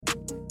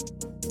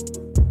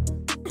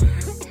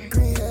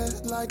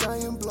like I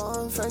am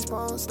blonde, face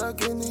palm stuck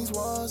in these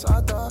walls.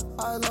 I thought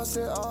I lost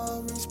it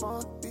all,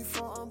 respawn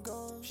before I'm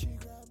gone. She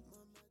grabbed my...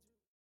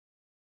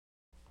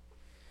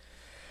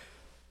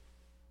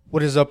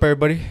 What is up,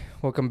 everybody?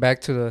 Welcome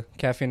back to the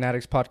Caffeine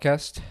Addicts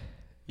podcast.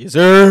 Yes,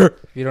 sir.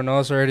 If you don't know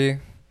us already,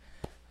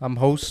 I'm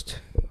host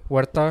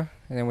Outta,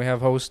 and then we have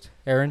host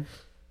Aaron.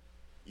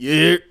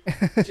 Yeah.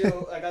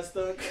 Chill, I got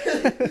stuck.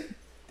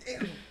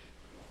 Damn.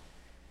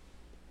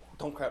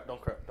 Don't crap.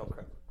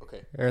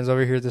 Okay. Aaron's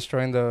over here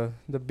destroying the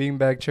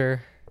beanbag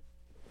chair.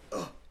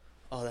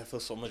 Oh, that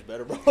feels so much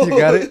better, bro. You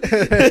got it?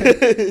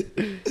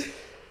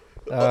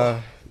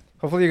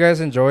 Hopefully you guys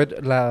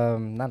enjoyed,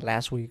 not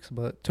last week's,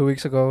 but 2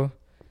 weeks ago,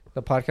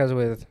 the podcast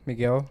with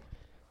Miguel,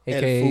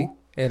 a.k.a.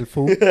 El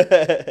Fu. We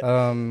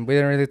didn't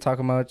really talk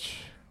much,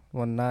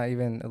 well, not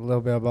even a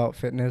little bit about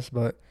fitness,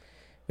 but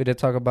we did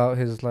talk about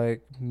his,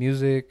 like,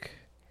 music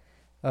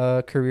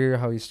career,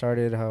 how he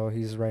started, how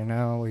he's right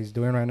now, what he's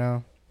doing right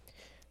now.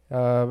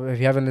 If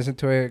you haven't listened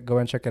to it, go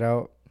and check it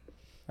out.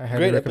 I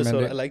highly recommend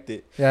episode. it. I liked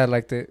it. Yeah, I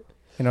liked it.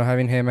 You know,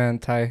 having him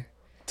and Ty.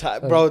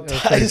 Bro,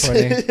 Ty's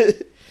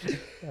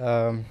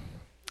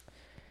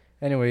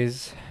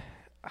Anyways,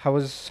 how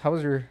was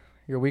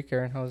your week,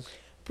 Aaron?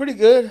 pretty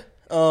good.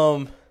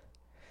 I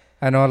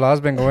know a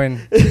lot's been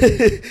going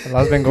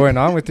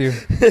on with you.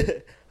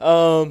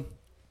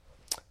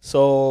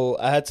 So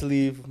I had to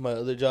leave my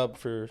other job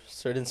for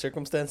certain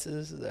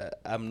circumstances that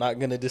I'm not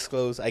gonna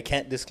disclose. I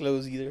can't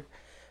disclose either.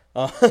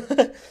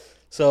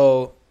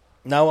 So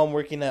now I'm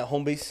working at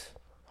home base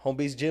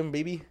gym,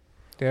 baby.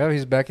 Yeah,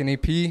 he's back in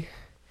EP.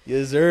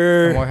 Yes,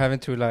 sir. I'm more having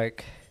to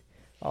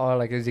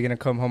is he gonna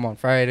come home on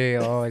Friday?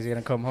 Oh, is he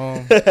gonna come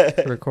home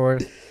to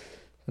record? So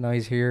now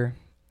he's here.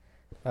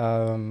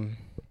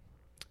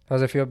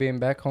 How's it feel being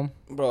back home?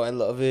 Bro, I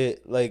love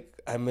it.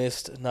 Like, I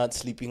missed not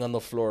sleeping on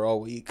the floor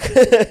all week.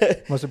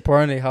 Most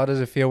importantly, how does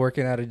it feel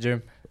working at a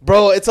gym?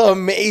 Bro, it's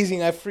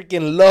amazing. I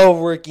freaking love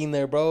working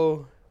there,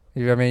 bro.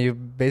 You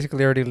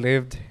basically already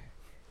lived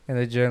in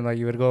the gym. Like,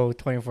 you would go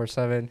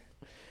 24/7.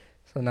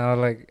 So now,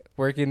 like,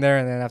 working there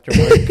and then after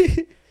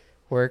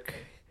work,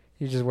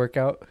 you just work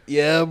out.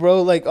 Yeah,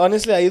 bro. Like,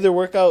 honestly, I either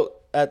work out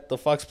at the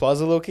Fox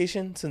Plaza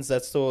location, since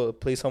that's the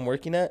place I'm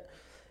working at.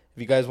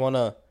 If you guys want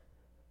to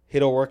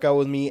hit a workout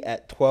with me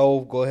at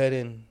 12, go ahead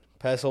and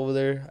pass over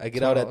there. I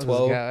get out at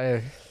 12.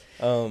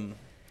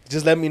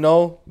 Just let me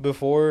know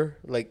before,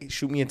 like,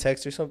 shoot me a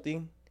text or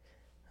something.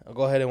 I'll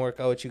go ahead and work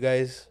out with you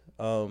guys.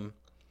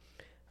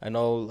 I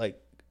know, like,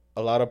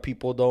 a lot of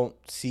people don't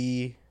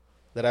see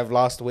that I've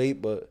lost weight,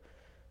 but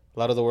a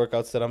lot of the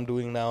workouts that I'm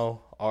doing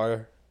now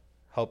are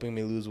helping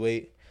me lose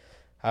weight.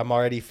 I'm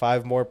already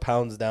 5 more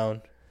pounds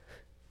down.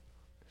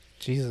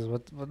 Jesus,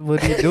 what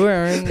are you doing,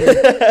 Aaron?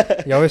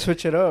 You always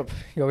switch it up.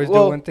 You always do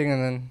one thing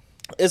and then...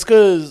 It's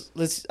because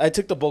I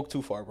took the bulk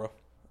too far, bro.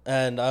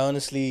 And I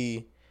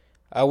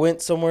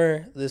went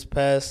somewhere this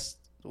past,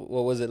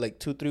 what was it, like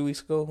 2-3 weeks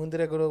ago? When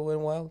did I go to Wet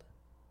n Wild?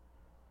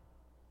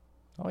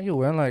 Oh, you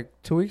went like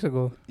 2 weeks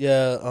ago.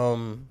 Yeah, I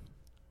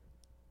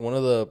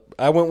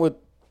went with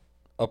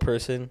a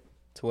person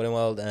to Wet n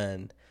Wild,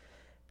 and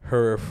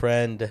her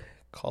friend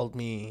called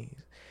me.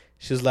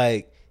 She was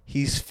like,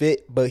 he's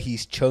fit, but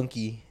he's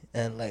chunky.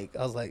 And, like,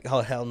 I was like,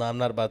 oh, hell no, I'm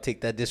not about to take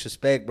that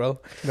disrespect,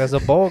 bro. That's a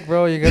bulk,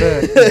 bro. You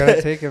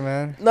gotta take it,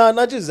 man. No,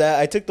 not just that.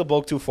 I took the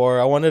bulk too far.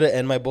 I wanted to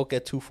end my bulk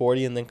at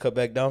 240 and then cut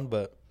back down,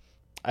 but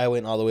I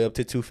went all the way up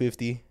to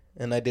 250,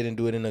 and I didn't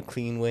do it in a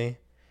clean way.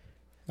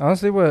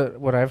 Honestly,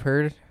 what I've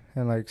heard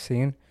and, like,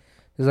 seen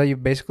is that you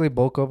basically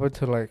bulk up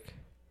until, like,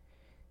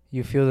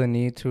 you feel the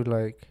need to,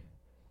 like,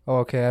 oh,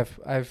 okay,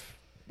 I've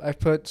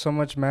put so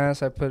much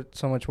mass, I put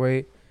so much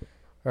weight.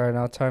 All right,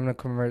 now time to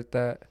convert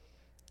that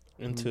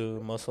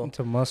Into muscle.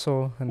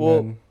 And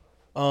then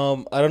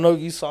I don't know if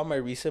you saw my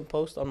recent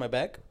post on my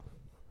back.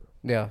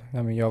 Yeah,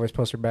 I mean, you always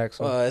post your back,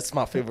 so it's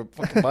my favorite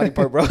fucking body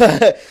part, bro.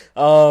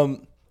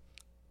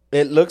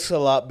 It looks a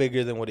lot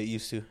bigger than what it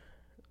used to.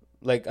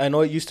 Like, I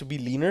know it used to be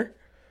leaner,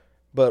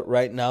 but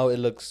right now it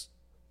looks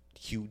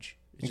huge.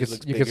 You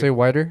could say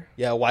wider?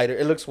 Yeah, wider.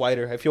 It looks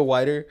wider. I feel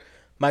wider.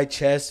 My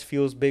chest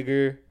feels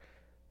bigger.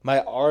 My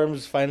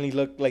arms finally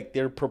look like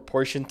they're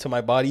proportioned to my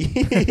body.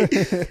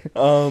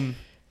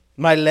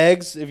 My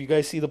legs, if you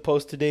guys see the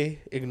post today,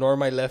 ignore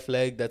my left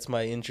leg. That's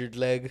my injured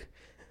leg.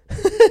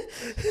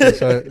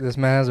 So this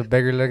man has a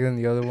bigger leg than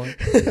the other one?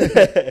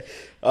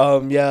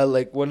 Yeah,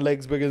 like one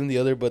leg's bigger than the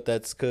other, but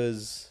that's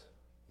because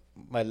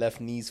my left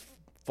knee's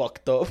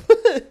fucked up.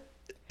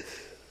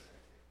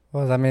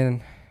 Well, I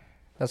mean,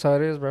 that's how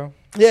it is, bro.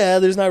 Yeah,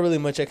 there's not really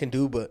much I can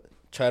do but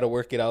try to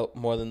work it out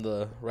more than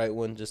the right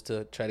one just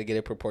to try to get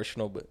it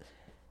proportional, but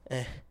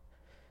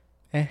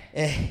I'm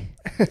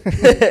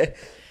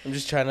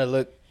just trying to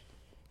look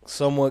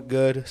somewhat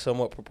good,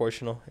 somewhat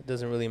proportional. It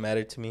doesn't really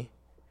matter to me.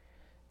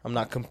 I'm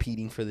not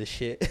competing for this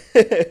shit.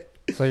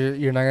 So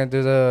you're not going to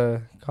do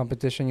the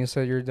competition you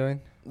said you were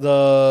doing?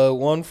 The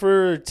one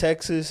for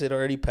Texas, it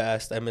already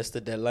passed. I missed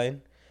the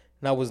deadline.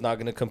 And I was not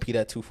going to compete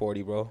at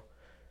 240, bro.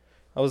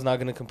 I was not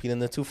going to compete in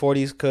the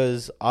 240s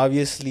because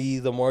obviously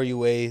the more you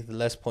weigh, the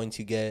less points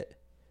you get.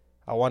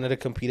 I wanted to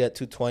compete at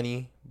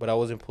 220, but I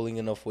wasn't pulling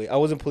enough weight. I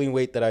wasn't pulling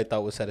weight that I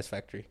thought was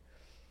satisfactory.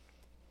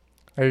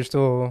 Are you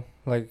still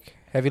like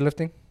heavy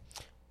lifting?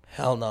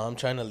 Hell no, I'm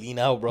trying to lean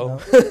out, bro. No.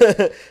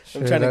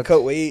 I'm trying to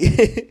cut weight.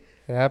 It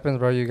happens,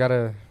 bro. You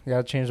gotta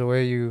change the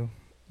way you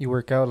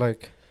work out.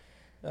 Like,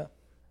 Yeah.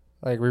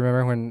 Like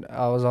remember when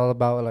I was all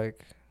about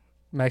like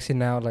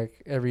maxing out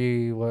like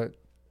every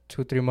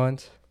 2-3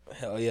 months,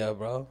 Hell yeah,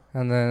 bro.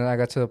 and then I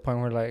got to the point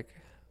where like,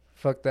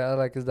 fuck that.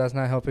 Like that's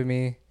not helping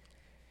me.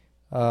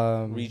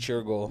 Reach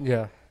your goal.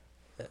 Yeah.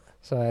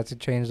 So I had to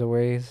change the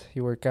ways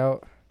you work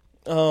out.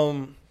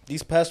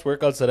 These past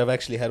workouts that I've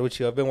actually had with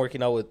you, I've been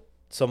working out with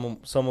some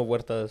of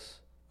Huerta's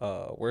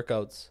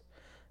workouts.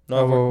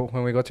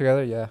 When we go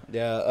together, yeah.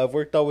 Yeah, I've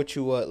worked out with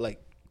you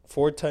like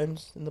 4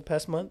 times in the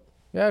past month.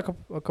 Yeah,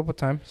 a couple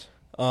times.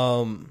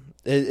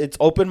 It's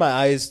opened my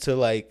eyes to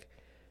like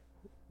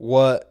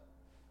what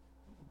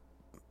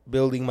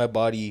building my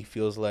body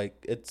feels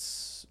like.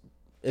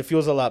 It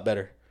feels a lot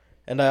better,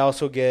 and I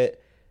also get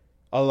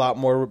a lot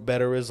more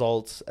better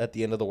results at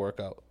the end of the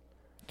workout.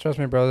 Trust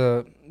me,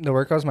 bro. The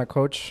workouts my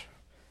coach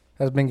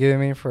has been giving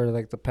me for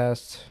like the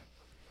past,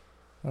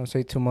 I would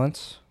say 2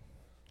 months,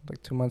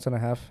 like 2 months and a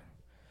half.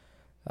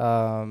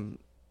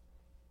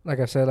 Like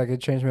I said, like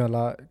it changed me a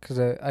lot because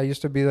I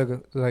used to be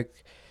like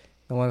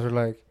the ones who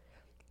are like,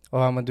 oh,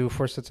 I'm gonna do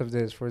 4 sets of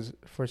this,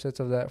 4 sets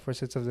of that, 4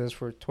 sets of this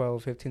for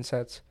 12, 15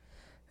 sets,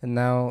 and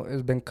now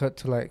it's been cut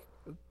to like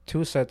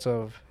 2 sets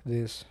of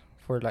this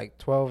for like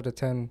 12 to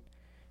 10,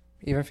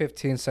 even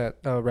 15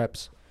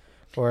 reps,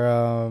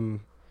 or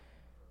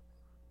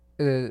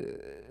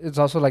it's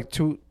also like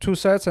two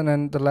sets, and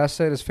then the last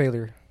set is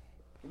failure.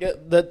 Yeah,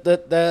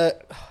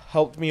 that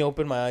helped me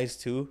open my eyes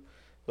too.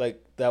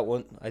 Like that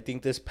one, I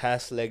think this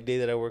past leg day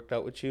that I worked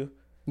out with you.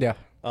 Yeah.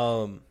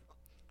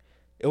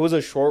 It was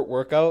a short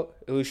workout.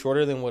 It was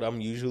shorter than what I'm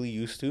usually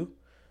used to.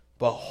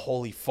 But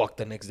holy fuck,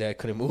 the next day I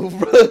couldn't move,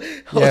 bro.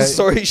 I was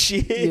sore as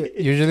shit.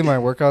 Usually my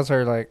workouts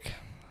are like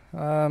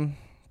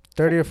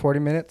 30 or 40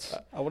 minutes.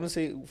 I want to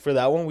say for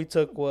that one, we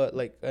took,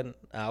 like an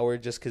hour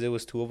just because it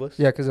was 2 of us?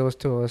 Yeah, because it was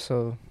 2 of us.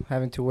 So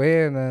having to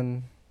weigh and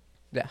then,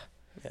 yeah.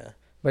 Yeah.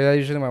 But yeah,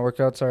 usually my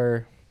workouts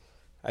are...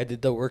 I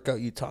did the workout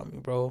you taught me,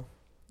 bro.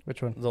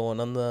 Which one? The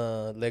one on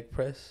the leg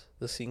press,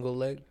 the single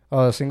leg.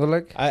 Oh, the single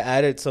leg? I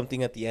added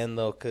something at the end,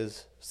 though,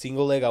 because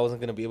single leg, I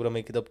wasn't going to be able to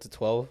make it up to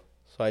 12.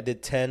 So I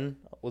did 10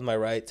 with my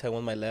right, 10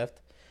 with my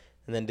left,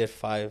 and then did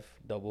 5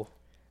 double.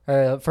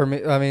 For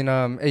me, I mean,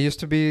 it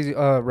used to be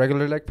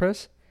regular leg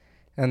press,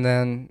 and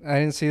then I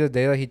didn't see the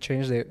day that he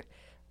changed it,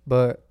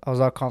 but I was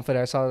all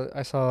confident.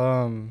 I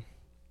saw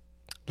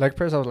leg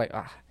press. I was like,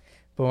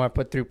 boom! I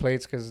put 3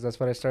 plates because that's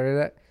what I started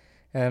at,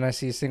 and I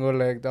see single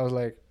leg. I was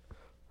like,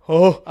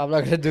 oh, I'm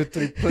not gonna do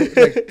 3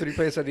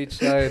 plates on each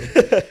side.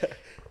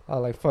 I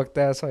was like, fuck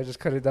that. So I just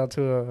cut it down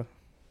to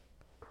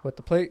the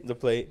plate. The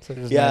plate. So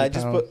yeah,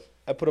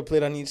 I put a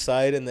plate on each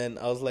side, and then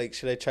I was like,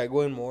 should I try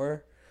going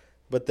more?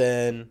 But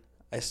then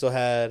I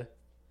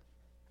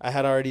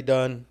had already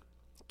done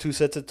 2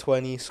 sets of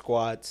 20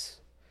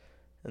 squats,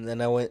 and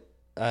then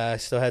I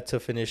still had to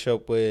finish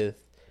up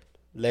with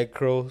leg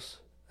curls.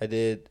 I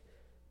did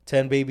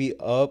 10 baby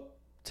up,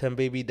 10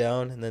 baby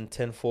down, and then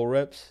 10 full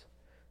reps,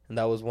 and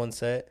that was 1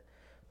 set.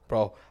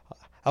 Bro,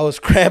 I was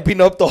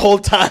cramping up the whole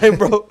time,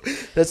 bro.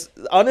 That's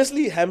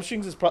honestly,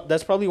 hamstrings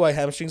that's probably why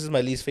hamstrings is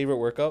my least favorite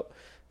workout,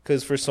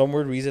 because for some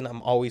weird reason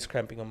I'm always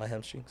cramping on my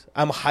hamstrings.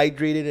 I'm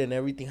hydrated and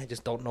everything, I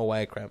just don't know why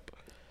I cramp.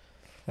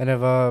 And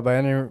if by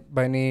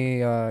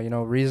any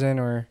reason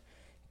or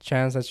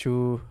chance that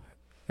you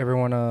ever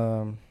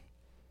wanna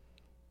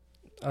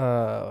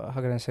how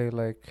can I say,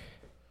 like,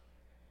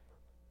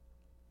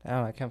 I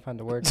don't know, I can't find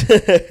the word.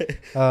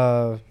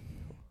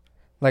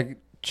 Like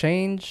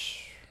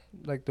change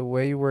like the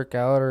way you work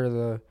out,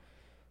 or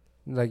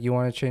you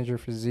want to change your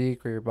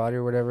physique or your body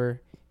or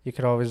whatever, you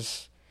could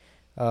always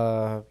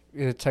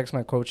either text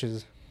my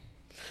coaches.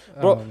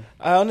 Bro,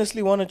 I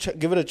honestly want to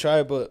give it a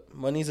try, but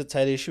money's a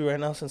tight issue right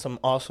now since I'm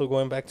also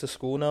going back to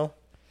school now.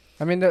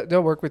 I mean,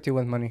 they'll work with you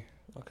with money.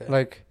 Okay.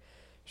 Like,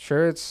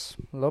 sure, it's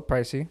a little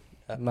pricey.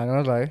 Yeah. I'm not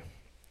going to lie.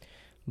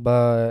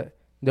 But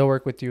they'll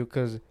work with you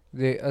because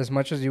as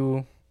much as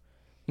you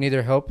need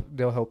their help,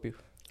 they'll help you.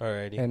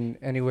 Alrighty. And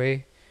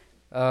anyway,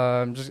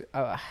 I'm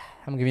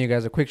giving you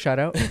guys a quick shout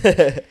out.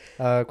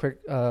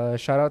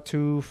 Shout out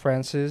to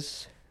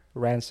Francis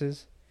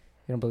Rances.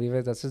 You don't believe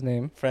it? That's his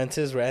name.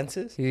 Francis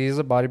Rances? He's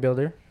a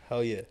bodybuilder.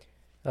 Hell yeah.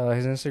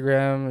 His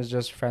Instagram is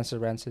just Francis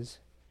Rances.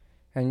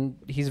 And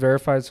he's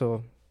verified,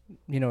 so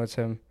you know it's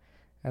him.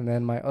 And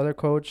then my other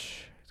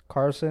coach,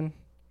 Carlson.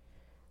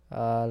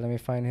 Let me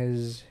find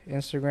his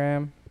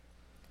Instagram.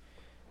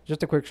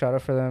 Just a quick shout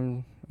out for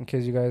them in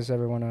case you guys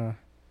ever want to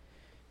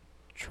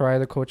try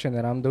the coaching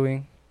that I'm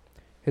doing.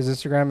 His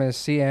Instagram is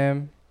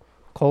CM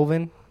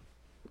Colvin.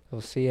 So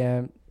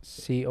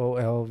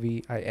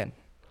CMCOLVIN.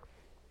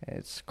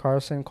 It's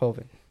Carlson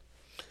Colvin.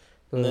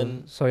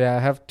 So yeah, I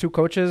have 2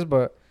 coaches,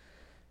 but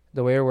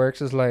the way it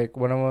works is like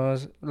one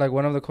of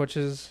the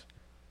coaches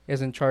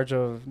is in charge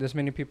of this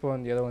many people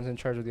and the other one's in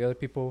charge of the other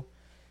people.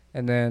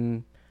 And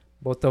then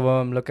both of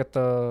them look at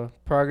the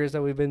progress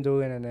that we've been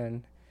doing, and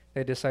then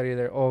they decide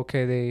either,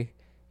 they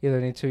either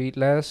need to eat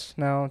less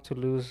now to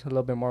lose a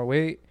little bit more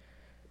weight,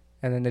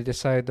 and then they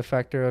decide the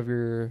factor of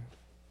your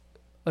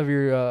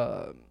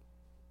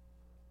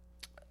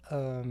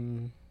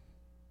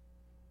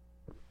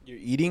Your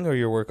eating or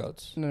your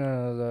workouts?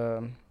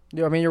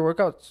 your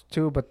workouts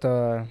too, but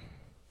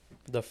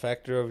The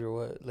factor of your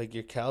what? Like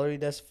your calorie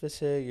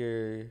deficit,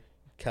 your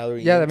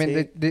calorie yeah,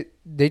 intake?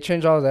 they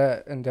change all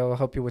that and they'll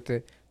help you with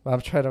it. But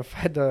I'm trying to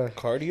find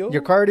Cardio?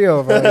 your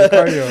cardio, bro. Your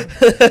cardio.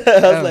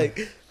 I was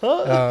like,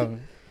 huh?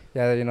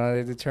 Yeah,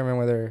 they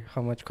determine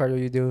how much cardio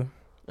you do.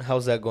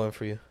 How's that going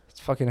for you? It's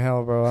fucking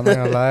hell, bro. I'm not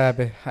gonna lie.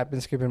 I've been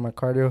skipping my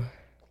cardio.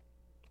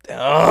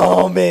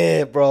 Oh,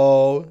 man,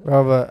 bro.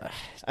 Bro, but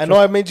I know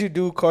I made you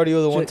do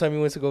cardio the one time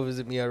you went to go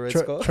visit me at Red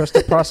Skull. trust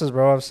the process,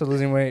 bro. I'm still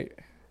losing weight.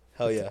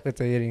 Hell yeah. With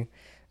the eating.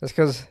 That's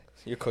because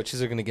Your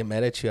coaches are going to get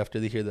mad at you after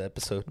they hear the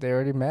episode. they're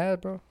already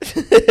mad, bro.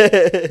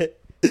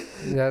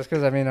 Yeah, it's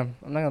because, I'm not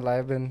going to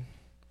lie.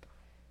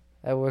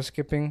 I was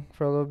skipping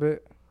for a little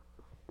bit.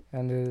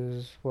 And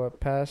is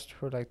passed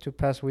for like 2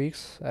 past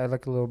weeks. I had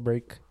like a little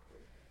break.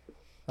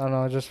 I don't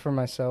know, just for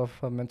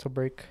myself, a mental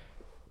break.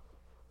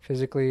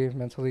 Physically,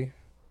 mentally.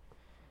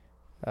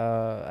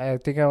 I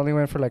think I only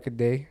went for like a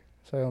day.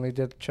 So I only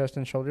did chest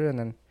and shoulder. And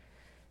then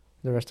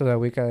the rest of that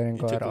week I didn't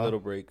go at all. You took a little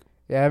break.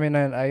 Yeah,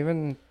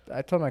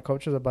 I told my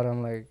coaches about it.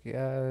 I'm like,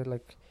 yeah,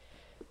 like,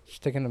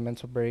 just taking a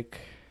mental break.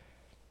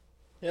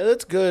 Yeah,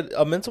 that's good.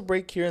 A mental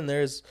break here and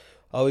there is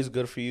always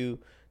good for you.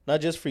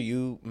 Not just for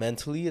you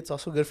mentally, it's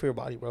also good for your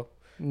body, bro.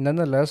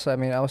 Nonetheless, I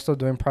was still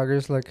doing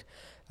progress. Like,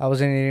 I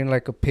wasn't eating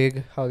like a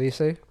pig, how they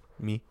say.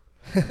 Me.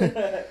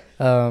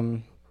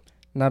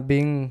 Not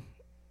being,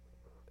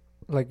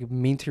 like,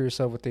 mean to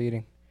yourself with the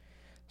eating.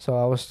 So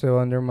I was still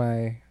I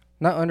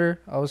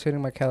was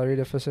hitting my calorie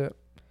deficit.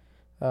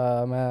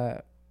 I'm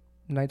at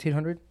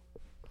 1,900.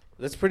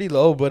 That's pretty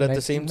low, but at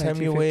the same 19, time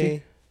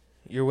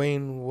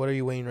what are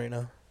you weighing right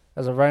now?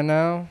 As of right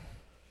now,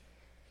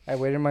 I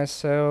weighed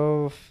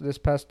myself this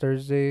past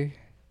Thursday.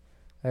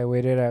 I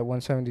weighed it at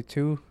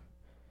 172.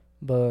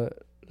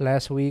 But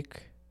last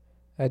week,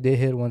 I did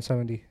hit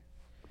 170.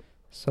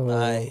 So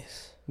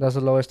nice. That's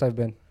the lowest I've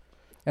been.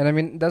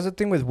 And that's the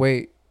thing with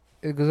weight.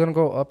 It's going to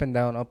go up and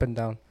down, up and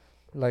down.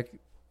 Like,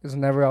 it's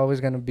never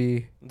always going to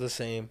be the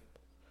same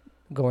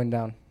going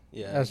down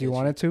as you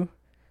want it to.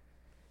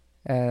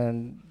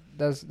 And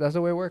that's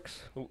the way it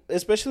works.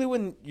 Especially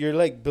when you're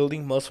like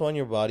building muscle on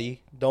your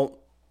body. Don't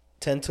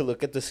tend to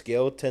look at the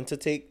scale.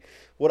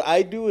 What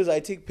I do is I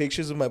take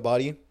pictures of my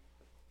body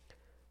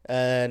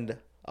and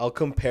I'll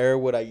compare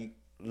what I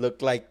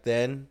looked like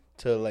then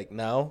to like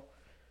now.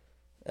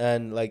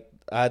 And like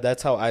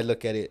that's how I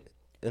look at it.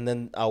 And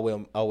then I'll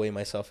weigh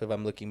myself if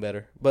I'm looking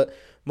better. But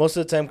most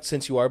of the time,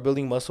 since you are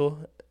building muscle,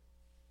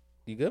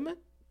 you good, man?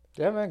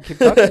 Yeah, man. Keep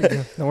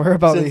talking. Don't worry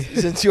about me.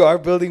 Since you are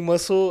building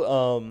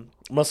muscle,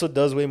 muscle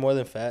does weigh more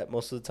than fat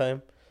most of the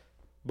time.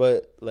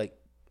 But like,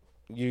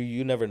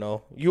 you never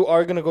know. You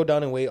are gonna go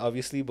down in weight,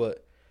 obviously,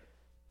 but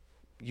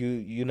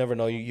you never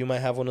know. You might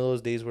have one of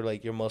those days where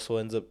like your muscle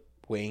ends up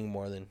weighing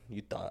more than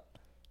you thought.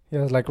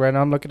 Yeah, like right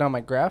now I'm looking at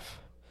my graph,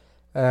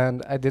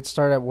 and I did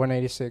start at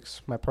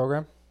 186. My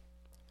program.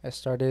 I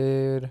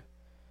started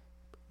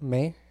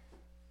May.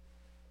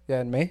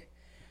 Yeah, in May.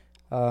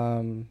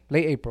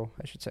 Late April,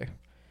 I should say.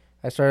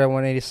 I started at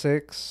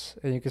 186,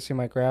 and you can see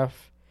my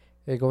graph.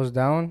 It goes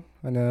down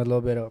and then a little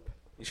bit up.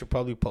 You should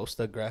probably post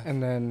that graph.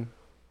 And then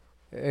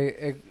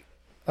it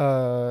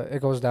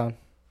goes down.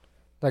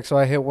 Like, so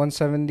I hit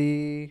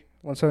 170,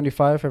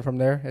 175, and from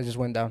there it just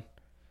went down.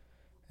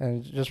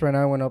 And just right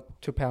now I went up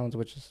 2 pounds,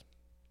 which is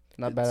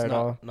not bad at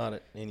all. Not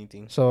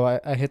anything. So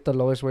I hit the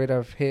lowest weight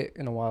I've hit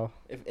in a while.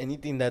 If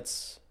anything,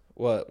 that's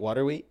what,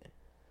 water weight?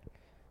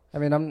 I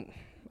don't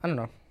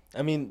know.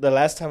 I mean, the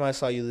last time I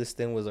saw you this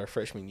thin was our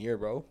freshman year,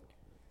 bro.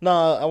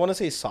 No, I want to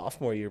say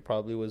sophomore year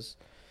probably was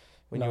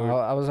when you were.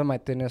 I was at my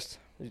thinnest.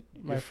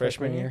 My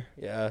freshman year?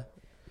 Yeah.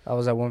 I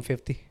was at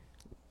 150.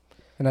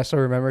 And I still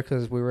remember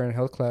because we were in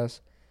health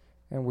class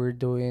and we were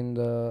doing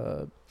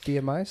the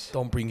BMIs.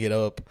 Don't bring it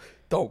up.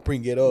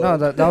 No,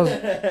 that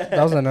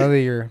was another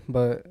year,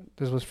 but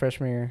this was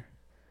freshman year.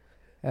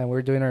 And we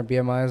were doing our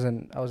BMIs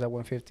and I was at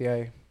 150.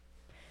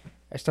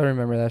 I still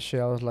remember that shit.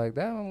 I was like,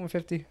 damn, I'm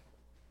 150.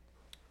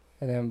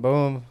 And then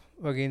boom,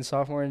 again,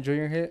 sophomore and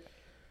junior hit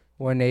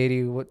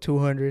 180,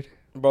 200.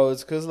 Bro,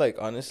 it's because, like,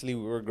 honestly,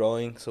 we were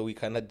growing, so we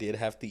kind of did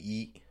have to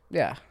eat.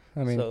 Yeah,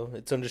 so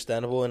it's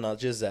understandable, and not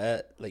just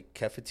that, like,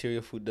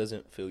 cafeteria food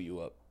doesn't fill you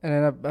up. And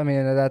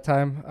then, at that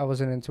time, I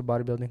wasn't into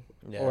bodybuilding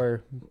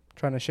or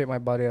trying to shape my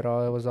body at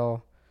all. It was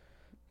all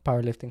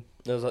powerlifting.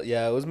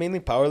 It was mainly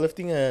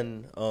powerlifting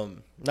and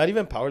not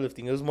even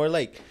powerlifting. It was more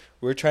like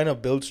we were trying to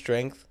build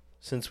strength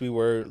since we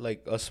were,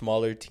 like, a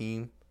smaller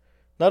team.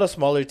 Not a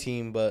smaller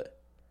team, but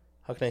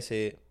how can I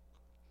say it?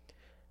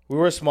 We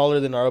were smaller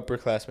than our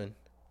upperclassmen.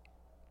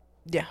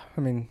 Yeah,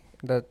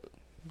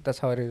 that's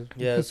how it is.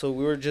 Yeah, so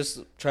we were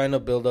just trying to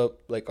build up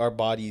like our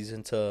bodies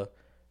into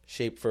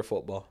shape for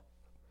football.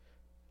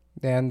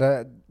 And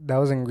that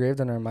was engraved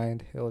in our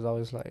mind. It was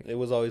always like It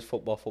was always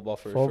football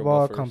first.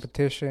 football first.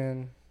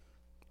 competition,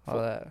 all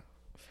that.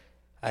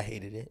 I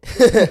hated it.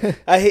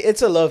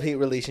 It's a love-hate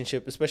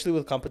relationship, especially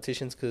with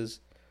competitions,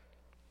 because,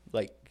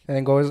 like... And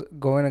then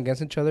going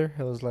against each other,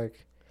 it was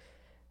like,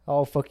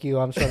 oh, fuck you,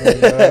 I'm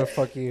stronger.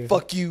 Fuck you.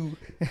 Fuck you.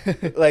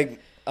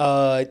 Like,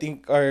 I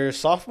think our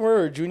sophomore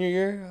or junior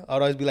year,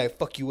 I'd always be like,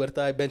 fuck you,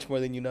 Huerta, I bench more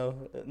than you know.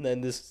 And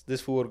then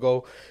this fool would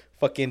go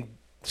fucking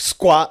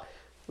squat,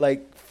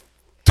 like,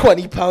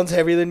 20 pounds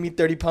heavier than me,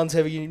 30 pounds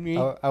heavier than me.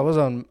 I was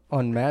on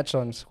match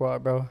on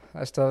squat, bro.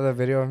 I still have that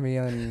video of me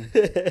on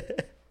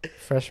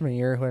freshman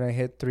year when I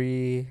hit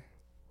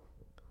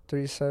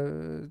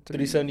 375.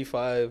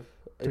 365.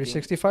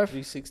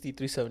 360,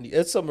 370.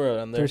 It's somewhere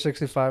around there.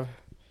 365.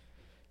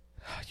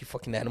 You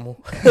fucking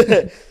animal.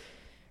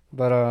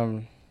 But,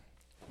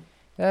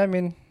 yeah, I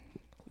mean,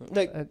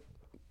 like,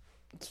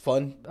 it's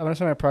fun. I'm gonna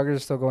say my progress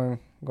is still going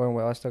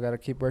well. I still gotta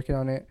keep working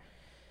on it.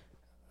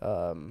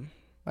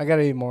 I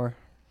gotta eat more.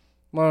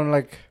 More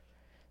like...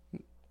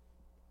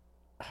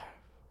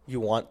 You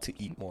want to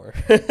eat more.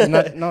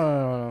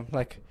 No.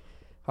 Like,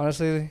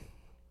 honestly,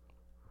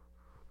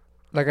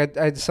 like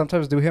I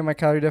sometimes do hit my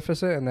calorie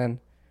deficit and then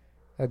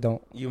I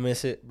don't. You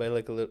miss it by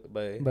like a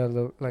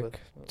little, like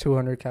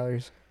 200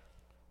 calories.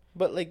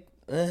 But like,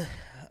 I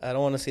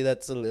don't want to say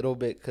that's a little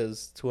bit,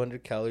 because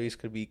 200 calories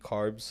could be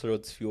carbs, so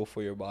it's fuel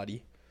for your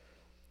body.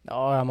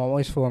 Oh, I'm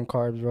always full on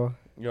carbs, bro.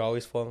 You're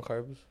always full on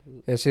carbs?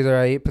 It's either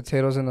I eat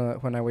potatoes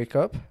when I wake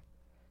up,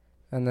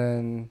 and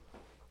then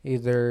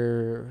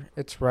either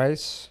it's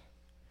rice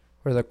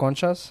or the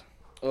conchas.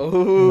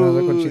 Oh,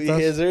 the conchitas?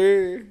 yes,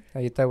 sir.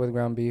 I eat that with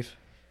ground beef,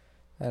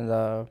 and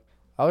I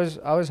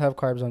always have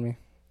carbs on me.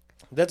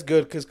 That's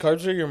good, because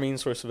carbs are your main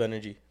source of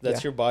energy. That's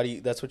Yeah. your body.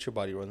 That's what your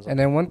body runs on. And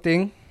then one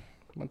thing,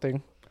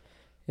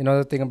 you know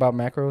the thing about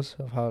macros,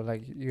 of how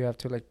like you have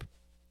to like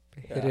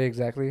hit it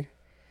exactly.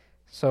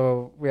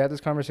 So we had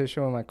this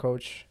conversation with my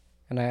coach,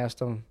 and I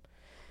asked him.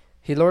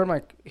 He lowered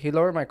my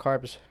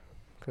carbs,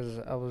 because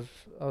I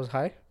was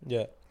high.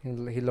 Yeah.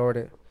 He lowered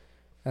it,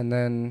 and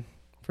then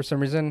for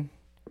some reason,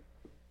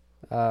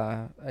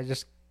 I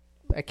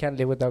can't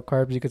live without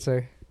carbs. You could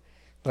say,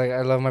 like,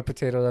 I love my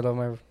potatoes, I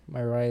love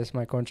my rice,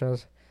 my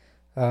conchas,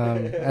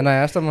 and I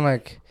asked him,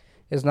 like,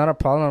 it's not a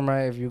problem,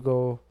 right, if you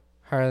go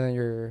higher than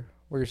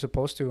where you're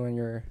supposed to on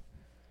your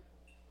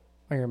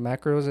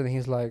macros, and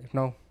he's like,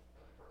 no,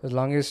 as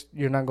long as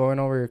you're not going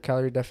over your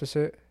calorie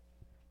deficit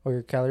or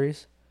your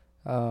calories,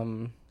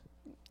 it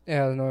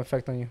has no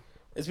effect on you.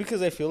 It's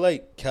because I feel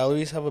like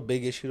calories have a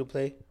big issue to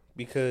play,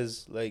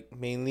 because, like,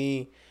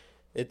 mainly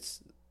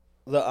it's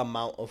the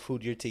amount of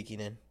food you're taking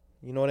in.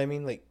 You know what I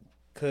mean? Like,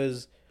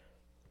 because,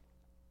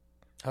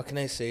 how can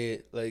I say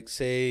it? Like,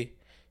 say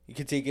you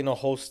could take in a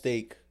whole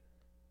steak,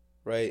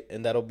 right?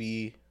 And that'll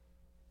be,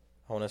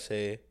 I want to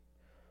say,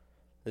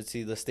 let's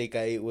see, the steak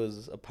I ate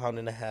was 1.5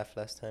 pounds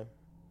last time.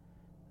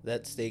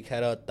 That steak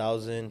had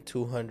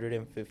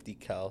 1,250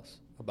 calories,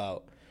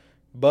 about.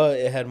 But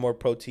it had more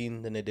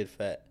protein than it did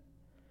fat.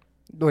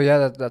 Well,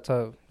 yeah, that's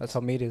how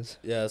meat is.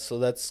 Yeah, so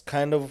that's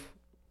kind of,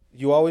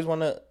 you always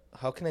want to,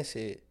 how can I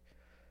say it?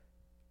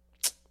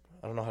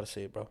 I don't know how to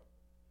say it, bro.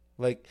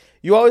 Like,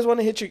 you always want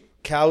to hit your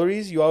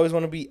calories. You always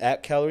want to be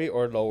at calorie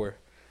or lower.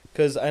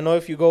 Because I know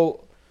if you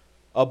go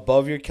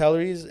above your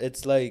calories,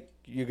 it's like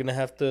you're going to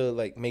have to,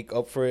 like, make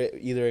up for it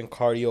either in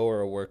cardio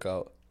or a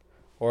workout.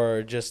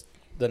 Or just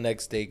the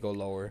next day go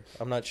lower.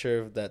 I'm not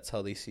sure if that's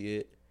how they see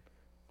it.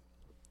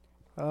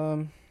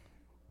 Not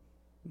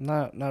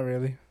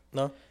really.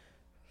 No?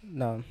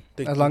 No.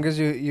 As long as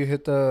you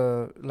hit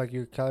the, like,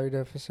 your calorie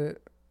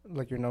deficit,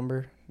 like your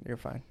number, you're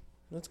fine.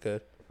 That's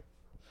good.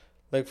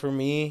 Like, for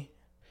me,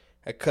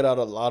 I cut out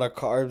a lot of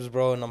carbs,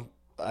 bro, and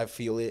I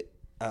feel it.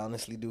 I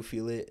honestly do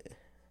feel it.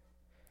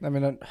 I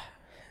mean,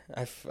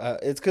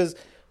 it's because,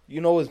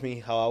 you know, with me,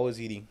 how I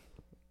was eating.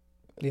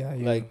 Yeah.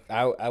 Like,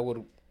 I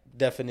would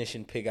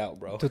definition pig out,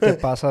 bro. To te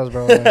pasas,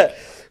 bro.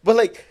 But,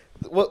 like,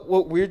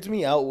 what weirds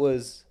me out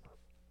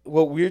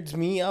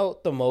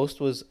the most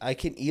was I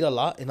can eat a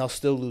lot and I'll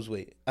still lose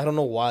weight. I don't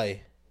know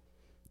why.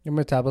 Your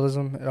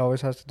metabolism, it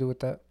always has to do with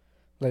that.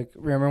 Like,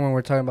 remember when we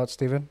were talking about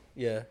Steven?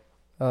 Yeah.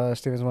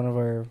 Steven's one of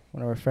our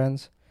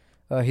friends.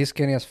 He's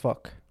skinny as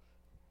fuck.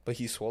 But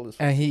he's swole as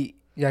fuck. And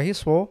he's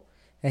swole,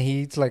 and he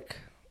eats like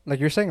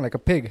you're saying, like a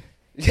pig.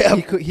 Yeah.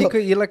 He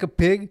could eat like a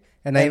pig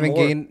and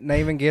not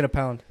even gain a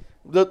pound.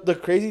 The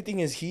crazy thing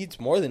is he eats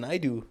more than I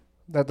do.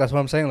 That's what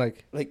I'm saying.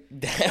 Like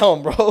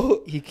damn,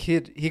 bro. He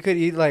could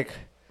eat like.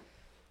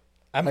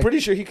 I'm pretty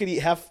sure he could eat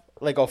half,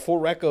 like a full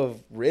rack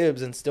of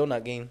ribs and still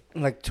not gain.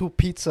 Like 2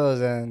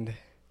 pizzas and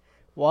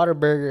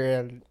Whataburger,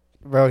 and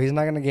bro, he's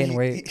not gonna gain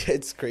weight.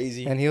 It's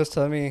crazy. And he was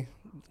telling me,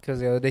 because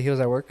the other day he was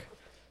at work,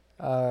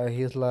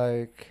 he's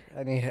like,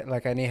 I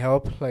need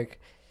help, like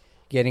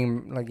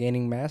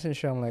gaining mass and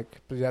shit. I'm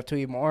like, but you have to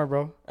eat more,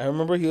 bro. I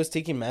remember he was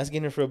taking mass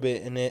gainer for a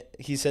bit, and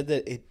he said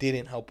that it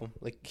didn't help him.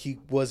 Like, he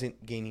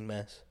wasn't gaining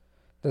mass.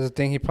 That's the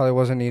thing. He probably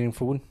wasn't eating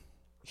food.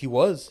 He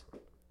was.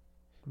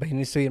 But he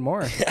needs to eat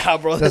more. Yeah,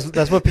 bro.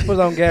 That's what people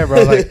don't get,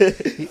 bro.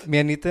 Like me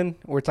and Ethan,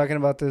 we're talking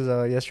about this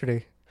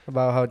yesterday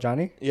about how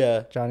Johnny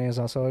is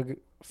also a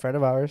friend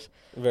of ours.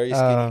 Very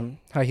skinny.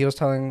 How he was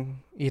telling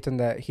Ethan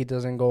that he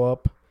doesn't go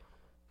up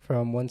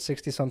from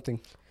 160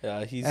 something.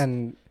 Yeah, he's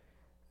been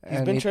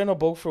trying to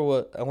bulk for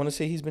what? I want to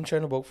say he's been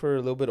trying to bulk for a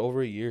little bit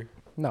over a year.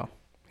 No,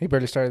 he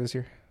barely started this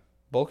year.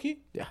 Bulky?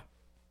 Yeah.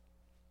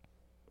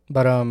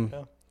 But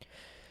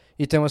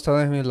Ethan was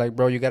telling me like,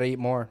 bro, you gotta eat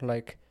more.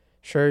 Like,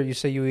 sure, you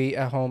say you eat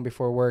at home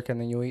before work, and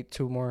then you eat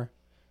 2 more.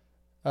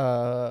 2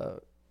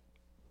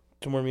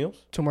 more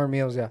meals? 2 more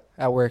meals, yeah,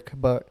 at work.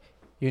 But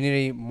you need to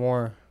eat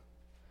more.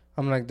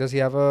 I'm like, does he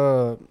have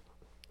a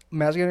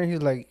mass gainer?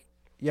 He's like,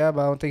 yeah,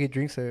 but I don't think he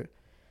drinks it.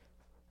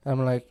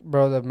 I'm like,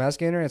 bro, the mass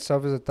gainer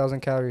itself is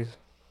 1,000 calories.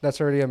 That's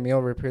already a meal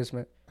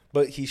replacement.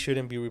 But he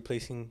shouldn't be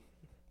replacing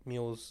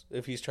meals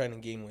if he's trying to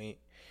gain weight.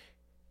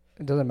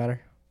 It doesn't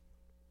matter.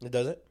 It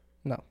doesn't?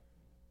 No.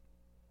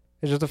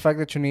 It's just the fact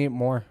that you need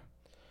more.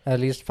 At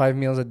least 5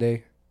 meals a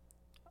day.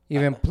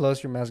 Even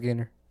plus your mass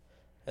gainer.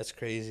 That's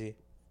crazy.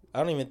 I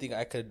don't even think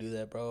I could do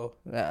that, bro.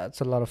 Yeah, it's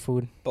a lot of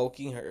food.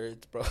 Bulking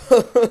hurts, bro.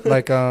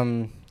 Like,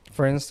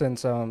 for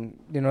instance,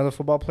 you know the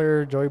football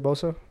player Joey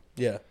Bosa?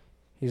 Yeah.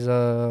 He's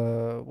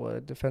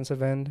a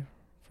defensive end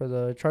for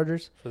the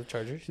Chargers. For the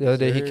Chargers? The other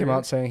day he came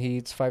out saying he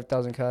eats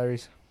 5,000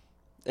 calories.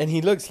 And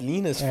he looks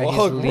lean as fuck,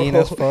 He's lean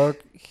as fuck.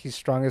 He's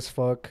strong as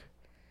fuck.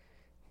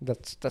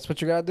 That's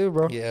what you gotta do,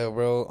 bro. Yeah,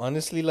 bro.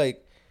 Honestly,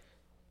 like,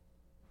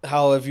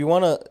 how if you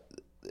wanna,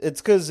 it's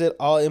because it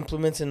all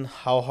implements in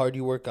how hard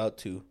you work out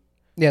too.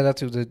 Yeah,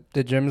 that's it.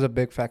 The gym's a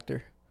big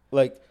factor.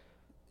 Like,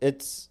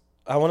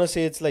 I want to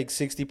say it's like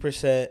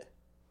 60%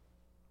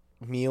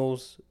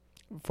 meals,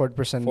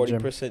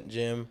 40%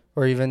 gym,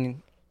 or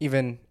even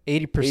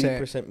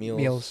 80%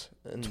 meals,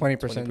 and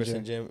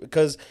 20% gym.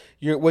 Because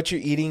what you're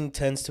eating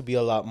tends to be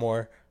a lot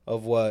more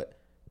of what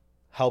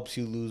helps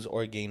you lose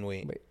or gain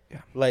weight.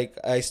 Yeah. Like,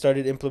 I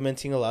started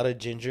implementing a lot of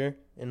ginger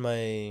in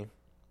my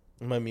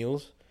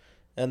meals,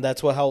 and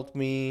that's what helped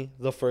me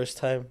the first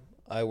time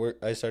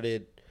I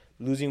started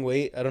losing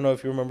weight. I don't know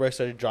if you remember, I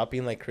started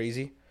dropping like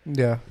crazy.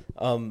 Yeah.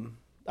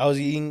 I was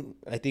eating,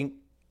 I think,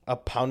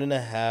 1.5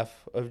 pounds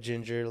of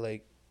ginger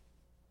like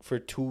for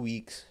 2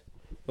 weeks.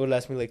 It would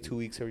last me like 2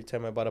 weeks every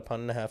time I bought 1.5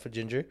 pounds of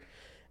ginger.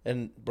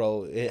 And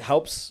bro, it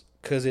helps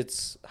because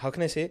it's, how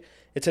can I say it?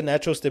 It's a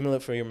natural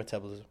stimulant for your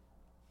metabolism.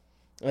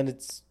 And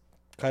it's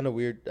kind of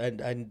weird.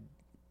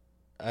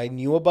 I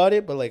knew about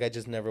it, but like I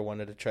just never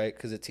wanted to try it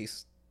because it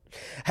tastes.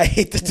 I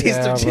hate the taste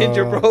of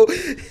ginger, bro.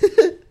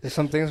 There's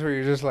some things where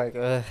you're just like,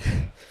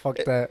 fuck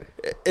that.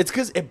 It's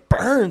because it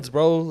burns,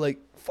 bro. Like,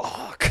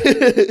 fuck.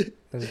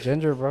 It's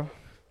ginger, bro.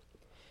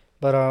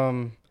 But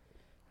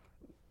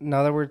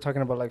now that we're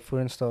talking about like food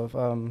and stuff,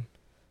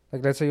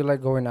 like let's say you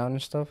like going out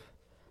and stuff,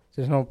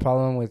 there's no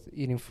problem with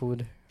eating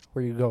food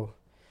where you go,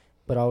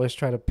 but always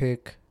try to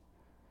pick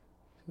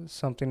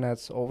something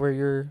that's over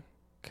your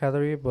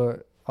calorie,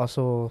 but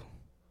also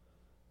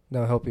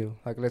that'll help you.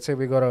 Like let's say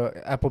we go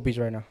to Applebee's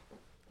right now.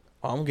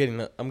 I'm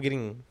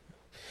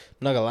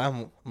not gonna lie,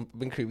 I've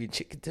been craving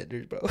chicken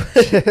tenders, bro.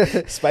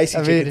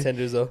 Spicy chicken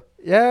tenders, though.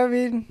 Yeah, I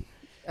mean,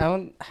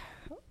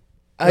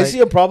 I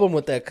see a problem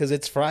with that because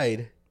it's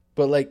fried,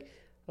 but like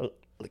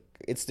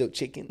it's still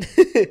chicken.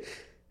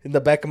 In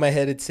the back of my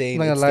head, it's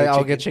saying. I'm not gonna lie,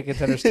 I'll get chicken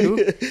tenders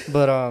too,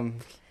 but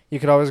you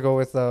could always go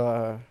with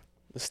the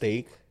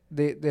steak.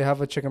 They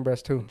have a chicken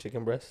breast too.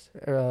 Chicken breast.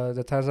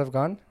 The times I've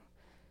gone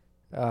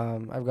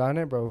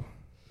it, bro.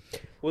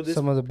 Well,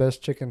 some of the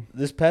best chicken.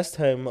 This past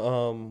time,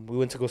 we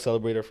went to go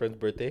celebrate our friend's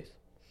birthday.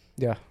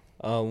 Yeah.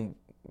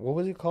 What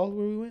was it called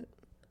where we went?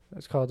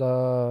 It's called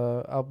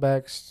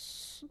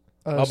Outback's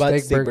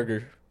Outback steak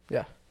burger.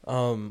 Yeah.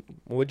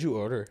 What'd you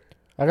order?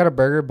 I got a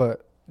burger,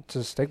 but it's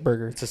a steak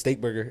burger. It's a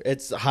steak burger.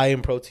 It's high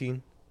in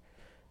protein,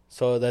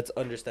 so that's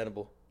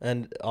understandable.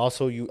 And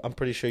also, I'm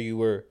pretty sure you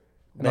were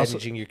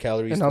managing your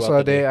calories. And also,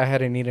 that day I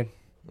hadn't eaten.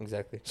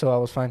 Exactly. So I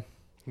was fine.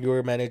 You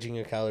were managing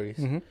your calories.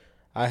 Mm-hmm.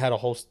 I had a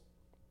whole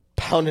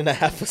 1.5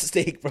 pounds of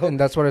steak, bro. And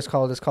that's what it's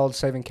called. It's called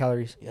saving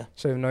calories. Yeah.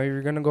 So if you know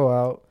you're going to go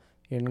out,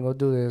 you're going to go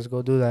do this,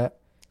 go do that.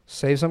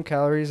 Save some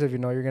calories if you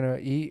know you're going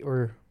to eat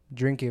or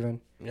drink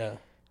even. Yeah.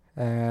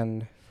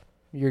 And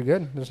you're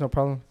good. There's no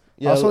problem.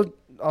 Yeah.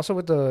 Also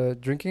with the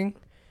drinking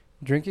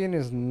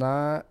is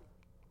not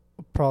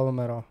a problem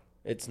at all.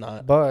 It's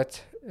not.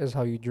 But is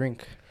how you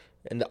drink.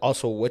 And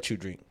also what you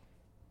drink.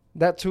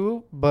 That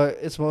too, but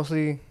it's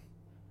mostly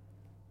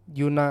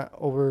you not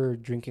over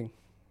drinking.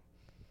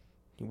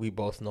 We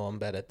both know I'm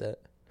bad at that.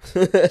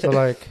 So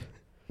like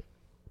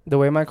the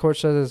way my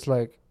coach says is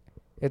like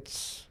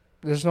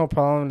there's no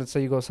problem. Let's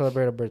say you go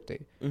celebrate a birthday,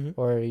 mm-hmm.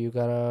 or you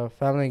got a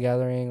family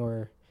gathering,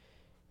 or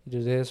you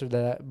do this or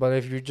that. But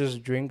if you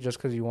just drink just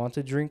because you want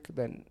to drink,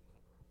 then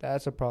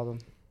that's a problem.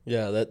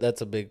 Yeah,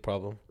 that's a big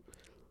problem.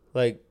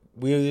 Like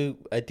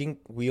I think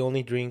we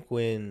only drink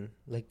when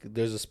like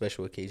there's a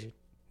special occasion.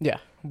 Yeah,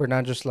 we're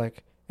not just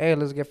like, hey,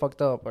 let's get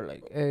fucked up, or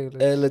like, hey,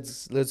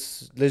 let's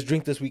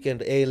drink this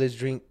weekend. Hey, let's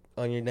drink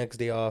on your next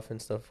day off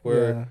and stuff.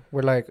 We're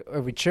like,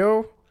 if we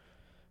chill,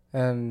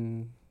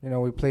 and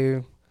we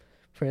play,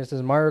 for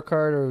instance, Mario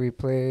Kart, or we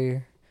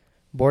play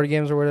board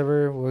games or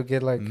whatever. We'll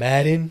get like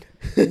Madden.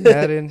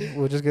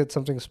 We'll just get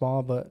something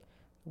small, but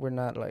we're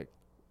not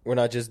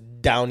just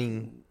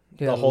downing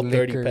the whole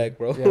liquor. 30 pack,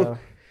 bro. Yeah.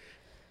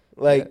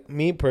 Like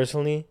me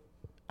personally,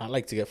 I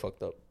like to get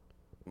fucked up,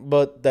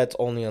 but that's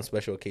only on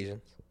special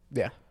occasions.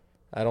 Yeah.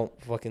 I don't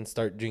fucking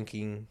start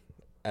drinking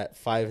at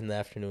 5 in the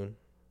afternoon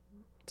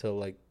till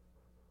like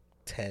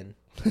 10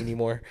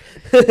 anymore.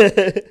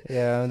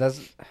 Yeah,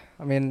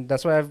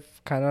 that's why I've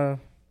kind of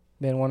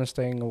been wanting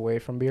staying away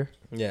from beer.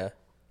 Yeah.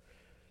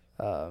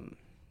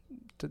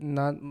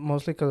 Not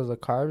mostly because of the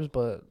carbs,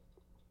 but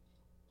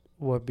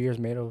what beer is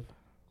made of.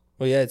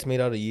 Well, yeah, it's made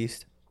out of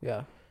yeast.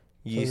 Yeah.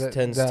 Yeast So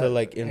tends to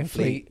like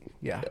inflate.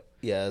 Yeah.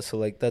 Yeah, so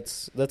like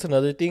that's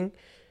another thing.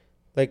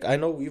 Like I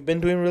know we've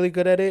been doing really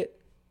good at it.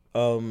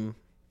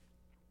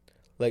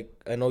 Like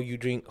I know you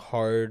drink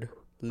hard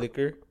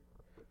liquor,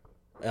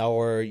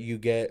 or you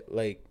get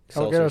like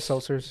I'll get a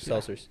seltzers.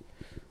 Seltzers.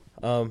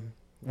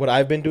 What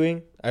I've been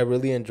doing, I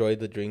really enjoy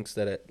the drinks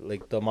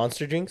like the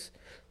monster drinks.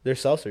 They're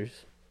seltzers.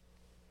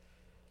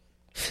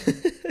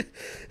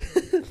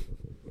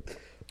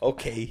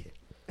 Okay.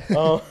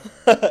 I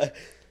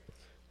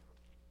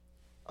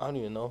don't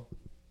even know.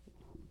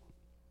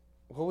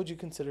 What would you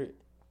consider it?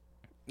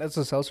 That's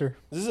a seltzer.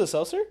 This is a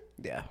seltzer?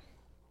 Yeah.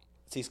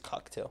 It says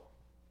cocktail.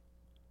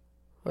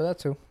 Well, that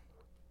too.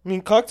 I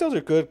mean, cocktails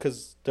are good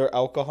because they're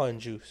alcohol and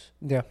juice.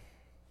 Yeah.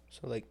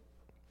 So, like,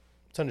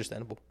 it's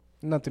understandable.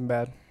 Nothing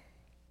bad.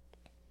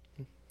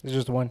 It's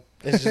just one.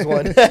 It's just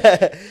one.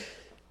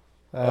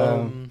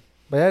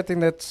 But yeah, I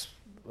think that's...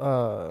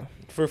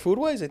 For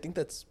food-wise, I think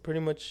that's pretty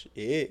much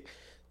it.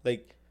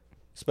 Like,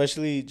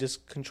 especially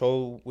just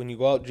control when you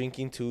go out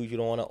drinking, too. You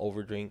don't want to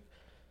overdrink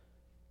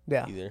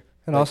either.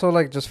 And also,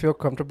 like, just feel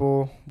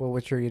comfortable with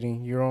what you're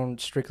eating. You don't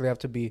strictly have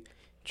to be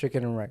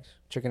chicken and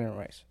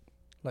rice.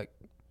 Like,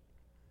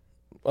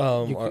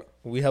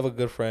 we have a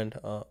good friend.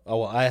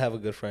 I have a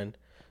good friend,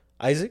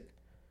 Isaac.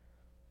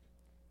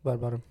 What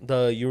about him?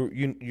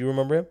 You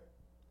remember him?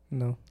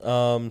 No.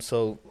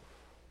 So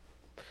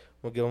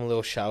we'll give him a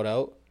little shout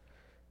out.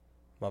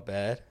 My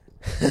bad.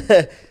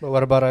 But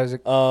what about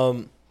Isaac?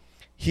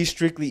 He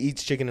strictly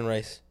eats chicken and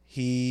rice.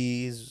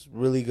 He's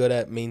really good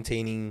at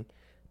maintaining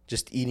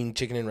just eating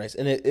chicken and rice.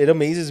 And it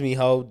amazes me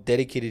how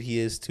dedicated he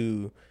is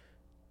to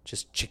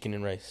just chicken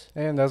and rice.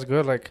 And that's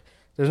good. Like,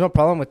 there's no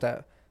problem with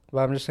that. But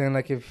I'm just saying,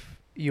 like,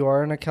 if you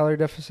are in a calorie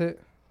deficit,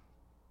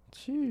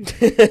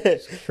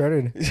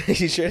 shredded.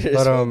 He's shredded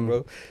but, as well,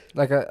 bro.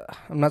 Like,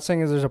 I'm not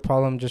saying there's a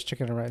problem just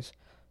chicken and rice.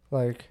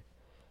 Like,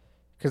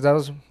 because that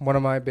was one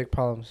of my big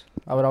problems.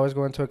 I would always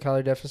go into a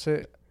calorie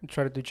deficit and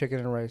try to do chicken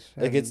and rice.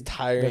 Like, it's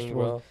tiring,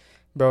 bro.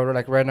 Bro,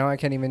 like, right now, I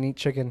can't even eat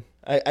chicken.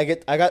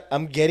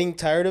 I'm getting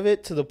tired of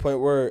it to the point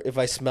where if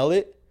I smell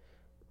it,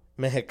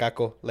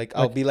 mejecaco. Like,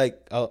 I'll be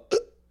like,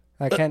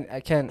 I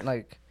can't,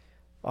 like,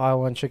 I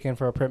want chicken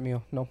for a prep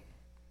meal. No.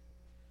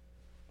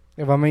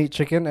 If I'm going to eat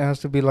chicken, it has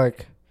to be,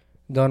 like,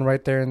 done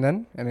right there and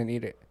then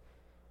eat it.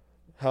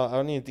 I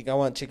don't even think I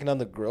want chicken on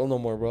the grill no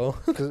more, bro.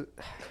 Cause,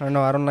 I don't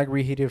know. I don't like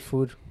reheated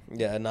food.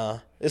 Yeah, nah.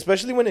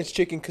 Especially when it's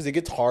chicken because it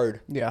gets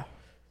hard. Yeah.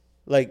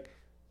 Like,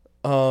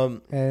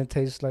 and it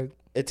tastes like...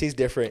 It tastes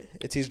different.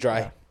 It tastes dry.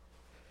 Yeah.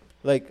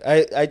 Like,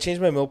 I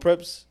changed my meal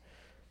preps.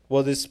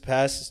 Well, this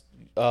past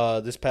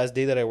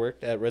day that I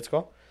worked at Red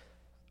Skull,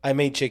 I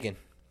made chicken.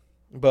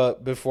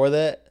 But before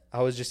that,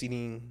 I was just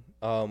eating,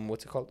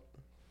 what's it called?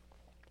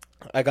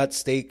 I got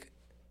steak,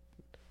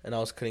 and I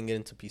was cutting it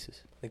into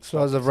pieces. Like,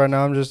 so as of right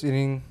now, I'm just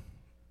eating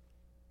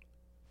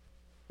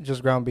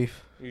just ground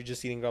beef. You're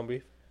just eating ground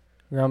beef?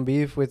 Ground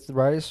beef with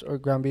rice or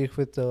ground beef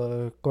with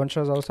the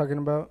conchas I was talking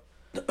about.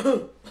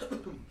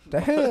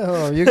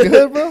 Damn, you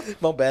good, bro?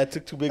 My bad,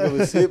 took too big of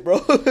a sip, bro.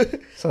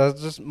 So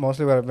that's just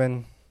mostly what I've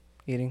been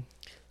eating.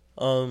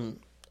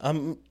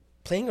 I'm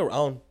playing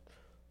around,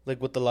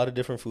 like, with a lot of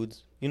different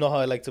foods. You know how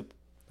I like to.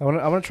 I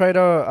want to try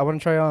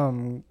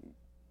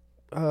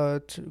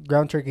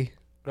ground turkey.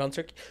 Ground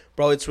turkey,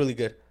 bro. It's really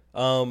good.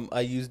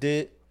 I used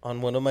it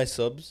on one of my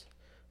subs.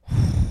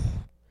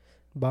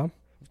 Bomb.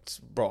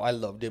 Bro, I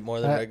loved it more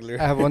than regular.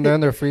 I have one there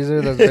in the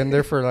freezer that's been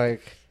there for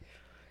like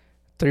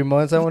 3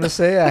 months, I want to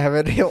say. I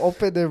haven't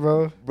opened it,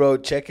 bro. Bro,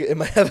 check it. It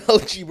might have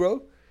algae,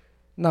 bro.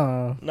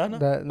 No.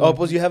 No. Oh,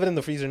 but you have it in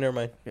the freezer. Never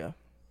mind. Yeah.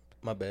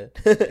 My bad.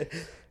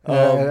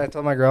 I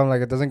told my girl,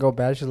 like, it doesn't go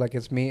bad. She's like,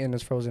 it's meat and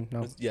it's frozen.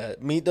 No. Yeah,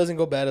 meat doesn't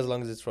go bad as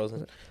long as it's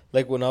frozen.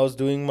 Like, when I was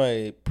doing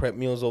my prep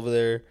meals over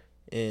there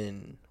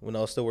when I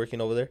was still working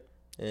over there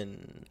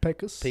in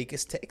Pecos,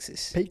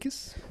 Texas.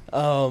 Pecos?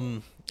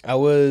 I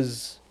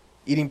was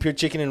eating pure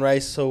chicken and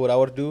rice. So what I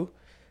would do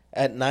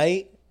at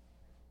night,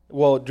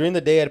 well, during the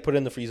day I'd put it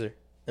in the freezer,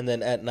 and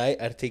then at night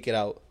I'd take it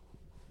out,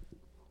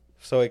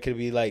 so it could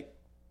be like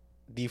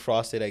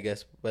defrosted, I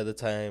guess, by the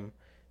time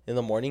in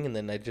the morning, and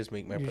then I'd just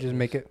make my. You just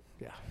make it,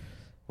 yeah.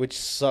 Which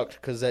sucked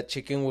because that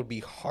chicken would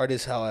be hard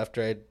as hell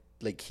after I'd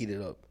like heat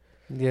it up.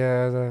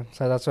 Yeah,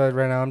 so that's why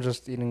right now I'm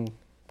just eating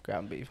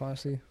ground beef,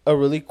 honestly. A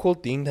really cool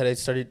thing that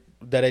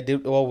I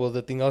did. Well,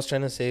 the thing I was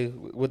trying to say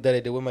that I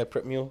did with my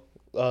prep meal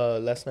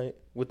last night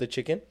with the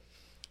chicken.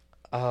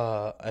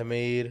 I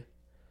made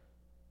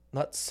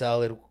not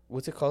salad.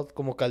 What's it called?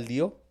 Como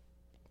caldillo,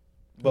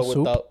 but Soup?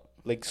 without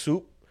like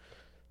soup.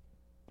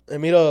 I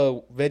made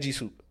a veggie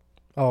soup.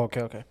 Oh,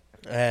 okay.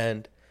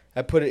 And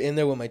I put it in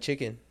there with my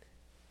chicken,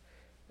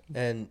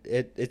 and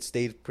it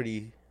stayed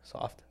pretty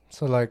soft.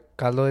 So like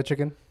caldo de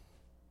chicken.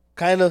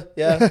 Kind of,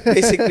 yeah,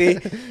 basically.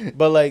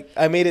 But like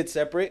I made it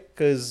separate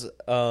because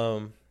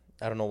I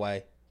don't know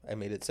why I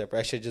made it separate.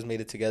 I should have just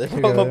made it together.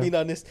 If I'm being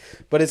honest,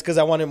 but it's because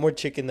I wanted more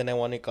chicken than I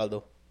wanted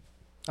caldo.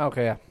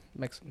 Okay, yeah,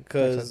 makes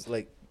Because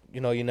like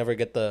you never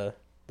get the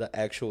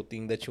actual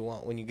thing that you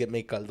want when you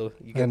make caldo.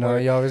 You get more.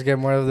 You always get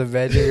more of the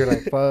veggies. You're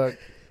like, fuck.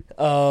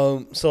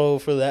 So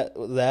for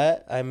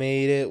that I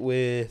made it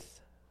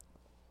with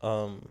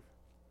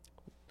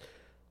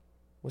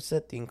what's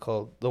that thing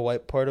called? The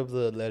white part of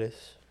the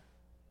lettuce.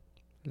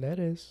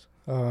 Lettuce.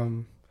 I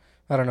don't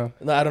know.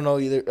 No, I don't know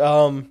either.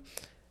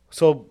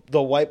 So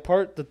the white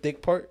part, the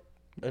thick part,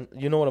 and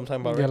you know what I'm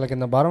talking about, right? Yeah, like in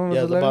the bottom of the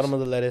lettuce? Yeah, the bottom of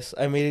the lettuce.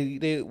 I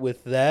made it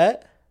with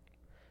that.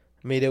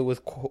 Made it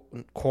with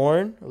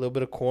corn, a little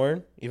bit of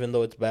corn, even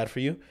though it's bad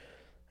for you.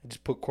 I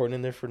just put corn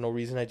in there for no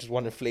reason. I just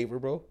wanted flavor,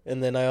 bro.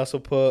 And then I also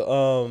put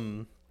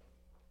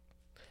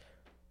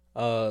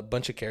a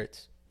bunch of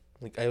carrots.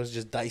 Like I was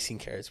just dicing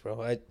carrots,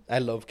 bro. I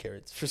love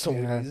carrots for some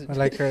reason. I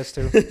like carrots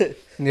too. The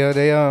other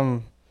day,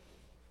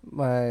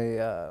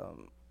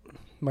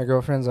 my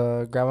girlfriend's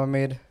grandma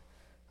made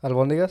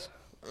albondigas,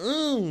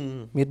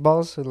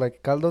 meatballs,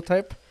 like caldo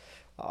type.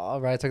 Oh,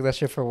 bro, I took that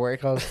shit for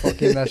work. I was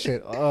fucking that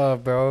shit. Oh,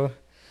 bro.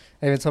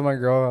 I even told my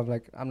girl, I'm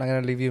like, I'm not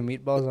gonna leave you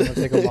meatballs. I'm gonna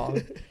take them all.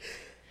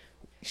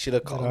 Should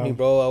have called me,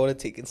 bro. I would have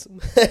taken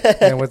some.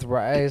 And with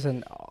rice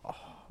and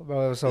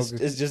bro, it was so good.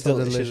 It's just so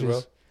delicious,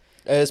 bro.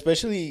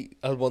 Especially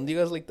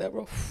albondigas like that,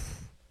 bro.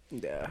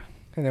 Yeah.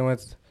 And then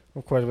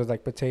of course, with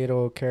like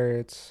potato,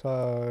 carrots,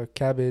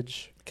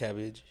 cabbage.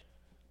 Cabbage.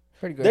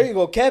 Pretty good. There you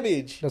go,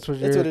 cabbage. That's what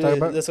you're talking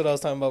about? That's what I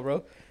was talking about,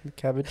 bro.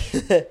 Cabbage.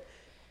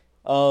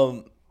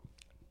 I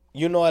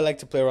like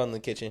to play around in the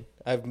kitchen.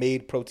 I've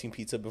made protein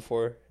pizza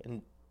before,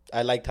 and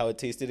I liked how it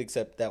tasted,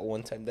 except that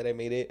one time that I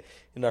made it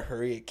in a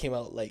hurry. It came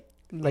out like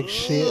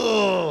shit.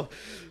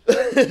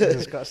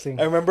 Disgusting.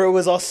 I remember it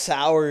was all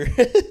sour.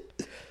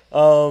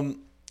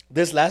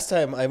 This last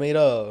time I made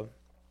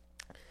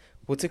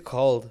what's it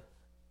called?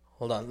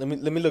 Hold on, let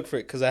me look for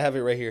it because I have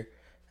it right here.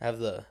 I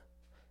have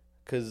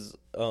because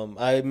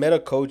I met a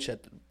coach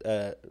at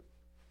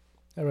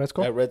Red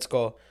Skull? At Red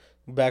Skull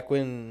back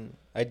when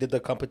I did the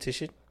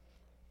competition.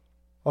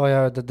 Oh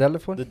yeah, the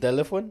deadlift one. The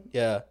deadlift one,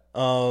 yeah.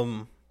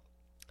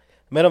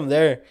 Met him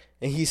there,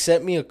 and he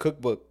sent me a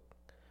cookbook.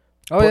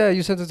 Oh yeah,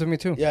 you sent it to me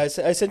too. Yeah, I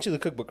sent you the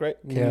cookbook, right?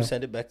 Can you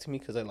send it back to me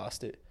because I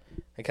lost it?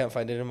 I can't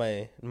find it in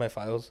my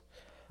files.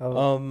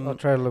 I'll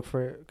try to look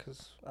for it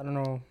because I don't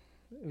know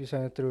if you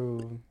sent it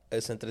through. I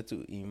sent it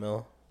to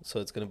email, so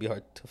it's gonna be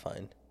hard to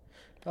find.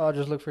 I'll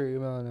just look for your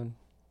email and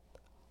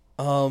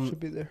then should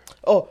be there.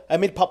 Oh, I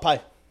made pot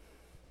pie.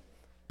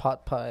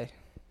 Pot pie.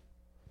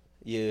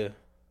 Yeah.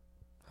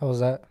 How was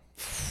that?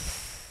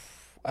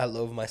 I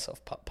love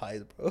myself pot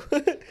pies, bro.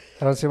 I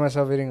don't see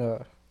myself eating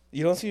a.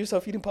 You don't see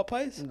yourself eating pot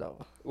pies? No.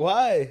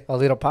 Why?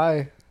 I'll eat a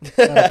pie.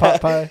 Not a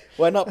pot pie.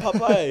 Why not pot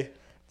pie?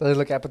 Doesn't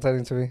look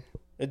appetizing to me.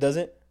 It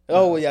doesn't?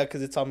 Oh, well, yeah,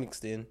 because it's all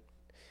mixed in.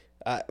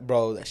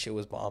 Bro, that shit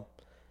was bomb.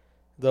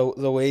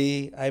 The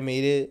way I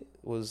made it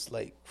was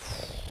like,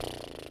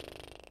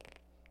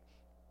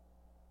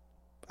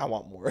 I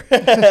want more.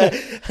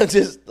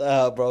 Just,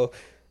 bro,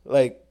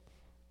 like,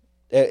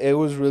 it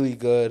was really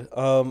good.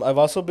 I've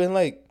also been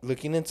like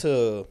looking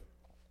into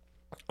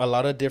a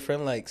lot of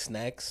different like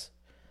snacks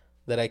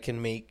that I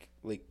can make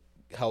like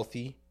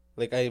healthy.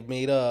 Like I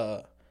made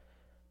a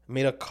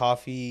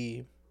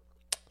coffee.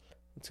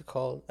 What's it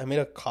called? I made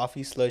a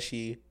coffee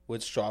slushy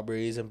with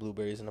strawberries and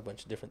blueberries and a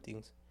bunch of different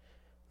things,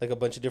 like a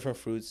bunch of different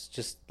fruits.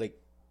 Just like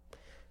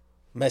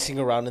messing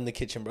around in the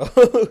kitchen, bro.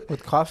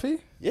 With coffee?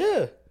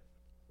 Yeah.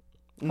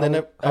 And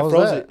then I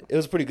froze it. It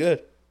was pretty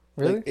good.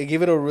 Really? Like, it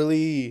gave it a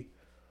really.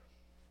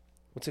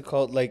 What's it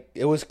called? Like,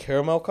 it was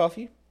caramel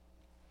coffee.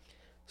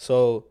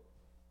 So,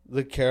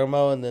 the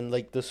caramel and then,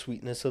 like, the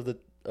sweetness of the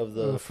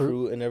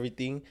fruit and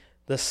everything.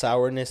 The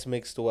sourness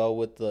mixed well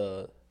with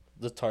the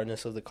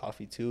tartness of the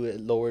coffee, too. It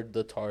lowered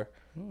the tar.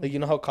 Like, you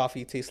know how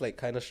coffee tastes, like,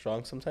 kind of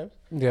strong sometimes?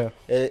 Yeah.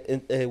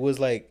 It was,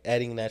 like,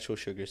 adding natural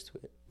sugars to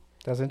it.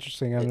 That's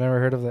interesting. I've never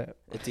heard of that.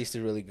 It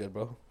tasted really good,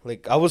 bro.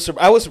 Like, I was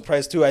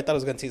surprised, too. I thought it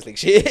was going to taste like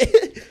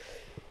shit.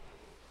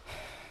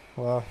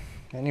 Well,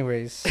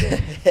 anyways.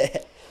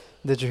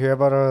 Did you hear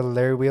about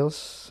Larry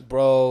Wheels?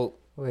 Bro.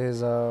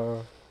 His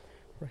Rhabdo?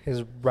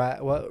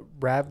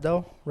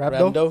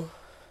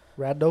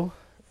 Rhabdo?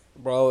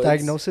 Bro.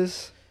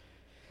 Diagnosis?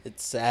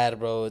 It's sad,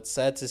 bro. It's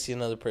sad to see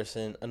another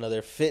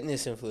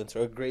fitness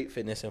influencer, a great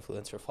fitness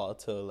influencer, fall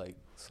to, like,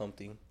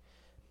 something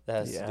that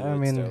has to do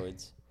with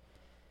steroids.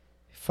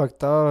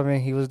 Fucked up. I mean,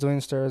 he was doing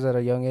steroids at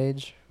a young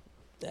age.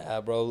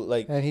 Yeah, bro.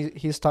 Like, and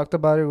he's talked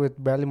about it with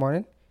Bradley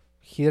Martin.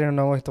 he didn't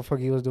know what the fuck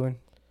he was doing.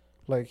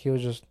 Like, he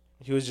was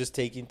just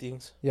taking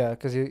things. Yeah,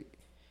 because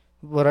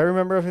what I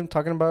remember of him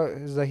talking about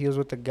is that he was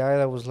with a guy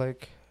that was,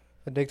 like,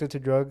 addicted to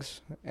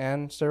drugs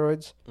and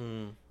steroids.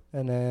 And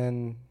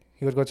then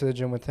he would go to the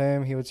gym with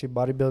him. He would see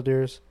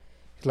bodybuilders.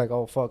 He's like,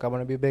 oh, fuck, I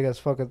want to be big as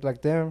fuck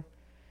like them.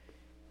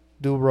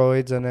 Do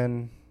roids and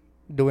then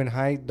doing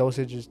high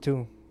dosages,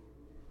 too.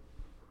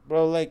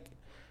 Bro, like,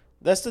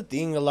 that's the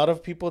thing. A lot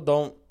of people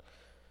don't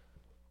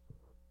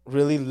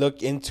really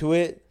look into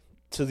it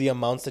to the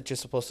amounts that you're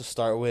supposed to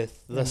start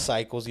with, the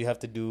cycles you have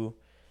to do.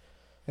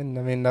 And,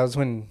 I mean, that was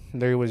when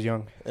Larry was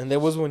young. And that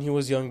was when he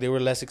was young. They were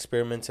less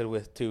experimented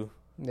with, too.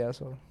 Yeah,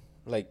 so.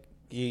 Like,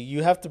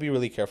 you have to be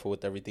really careful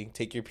with everything.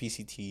 Take your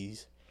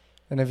PCTs.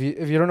 And if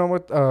you don't know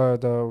what the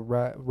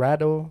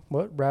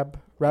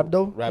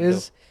Rhabdo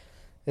is,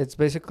 it's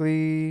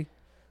basically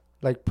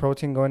like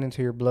protein going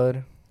into your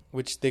blood.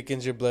 Which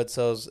thickens your blood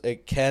cells.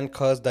 It can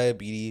cause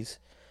diabetes.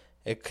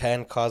 It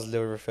can cause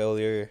liver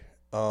failure.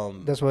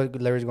 That's what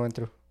Larry's going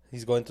through.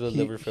 He's going through the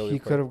liver failure. He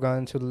could have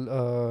gone to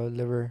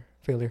liver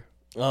failure.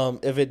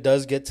 If it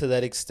does get to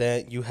that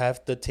extent, you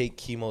have to take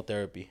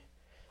chemotherapy.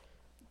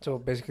 So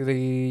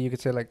basically, you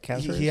could say like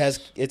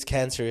cancerous? It's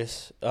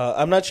cancerous.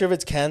 I'm not sure if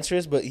it's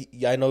cancerous, but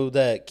I know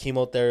that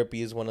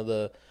chemotherapy is one of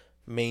the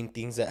main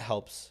things that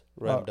helps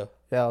Rhabdo.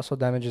 Yeah, also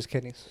damages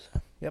kidneys.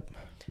 Yep.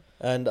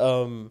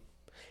 And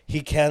he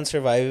can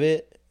survive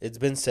it. It's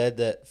been said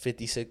that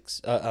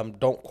 56,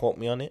 don't quote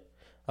me on it,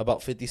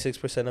 about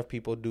 56% of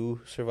people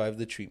do survive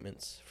the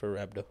treatments for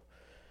Rhabdo.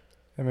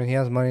 I mean, he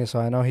has money, so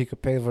I know he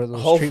could pay for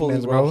those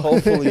treatments, bro.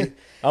 Hopefully.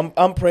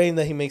 I'm praying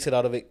that he makes it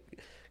out of it.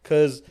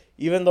 Because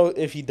even though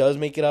if he does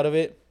make it out of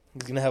it,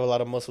 he's going to have a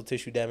lot of muscle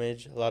tissue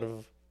damage, a lot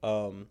of...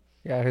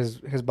 yeah, his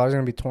body's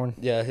going to be torn.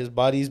 Yeah, his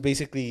body's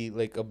basically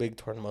like a big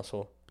torn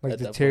muscle. Like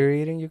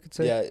deteriorating, you could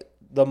say? Yeah,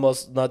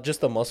 not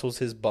just the muscles,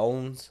 his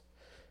bones.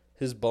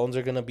 His bones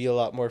are going to be a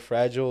lot more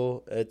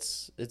fragile.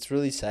 It's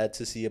really sad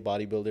to see a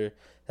bodybuilder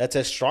that's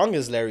as strong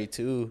as Larry,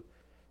 too.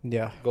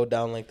 Yeah. Go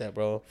down like that,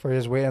 bro. For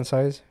his weight and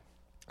size?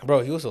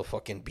 Bro, he was a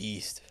fucking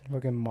beast.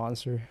 Fucking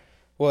monster.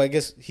 Well, I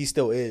guess he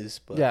still is,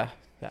 but yeah.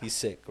 He's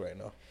sick right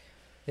now.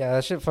 Yeah,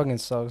 that shit fucking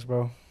sucks,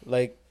 bro.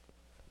 Like,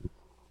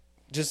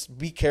 just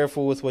be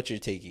careful with what you're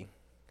taking.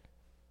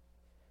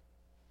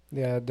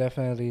 Yeah,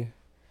 definitely.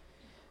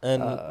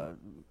 And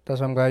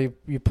that's why I'm glad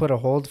you put a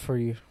hold for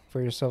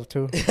yourself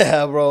too.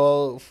 Yeah,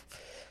 bro.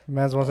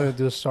 Man's wanted to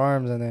do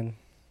SARMs and then.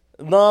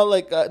 No,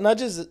 like not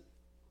just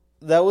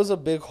that was a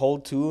big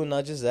hold too, and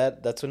not just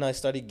that. That's when I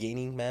started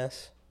gaining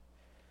mass,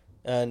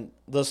 and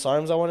the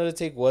SARMs I wanted to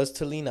take was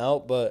to lean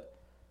out, but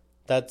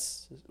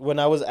that's when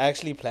I was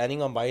actually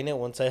planning on buying it.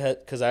 Once I had,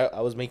 because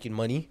I was making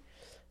money.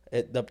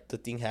 The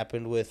thing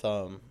happened with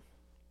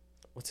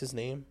what's his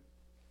name?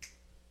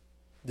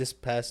 This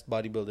past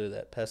bodybuilder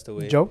that passed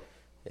away. Joe?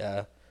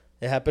 Yeah.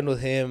 It happened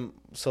with him.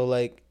 So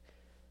like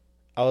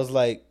I was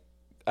like,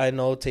 I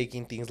know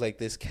taking things like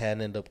this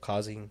can end up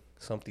causing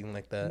something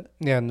like that.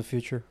 Yeah, in the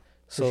future.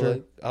 So sure.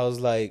 like, I was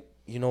like,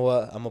 you know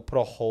what? I'm gonna put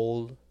a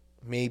hold.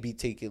 Maybe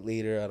take it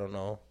later. I don't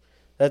know.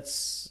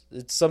 It's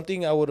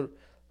something I would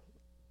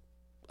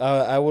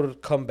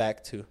come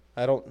back to.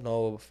 I don't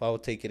know if I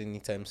would take it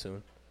anytime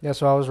soon. Yeah,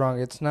 so I was wrong.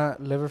 It's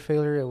not liver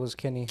failure. It was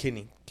kidney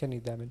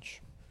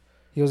damage.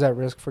 He was at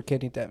risk for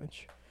kidney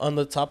damage. On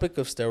the topic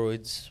of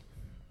steroids.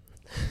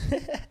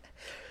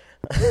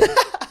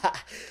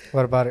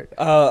 What about it?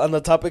 On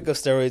the topic of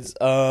steroids,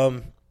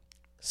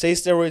 say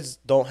steroids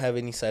don't have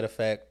any side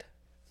effect.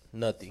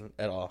 Nothing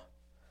at all.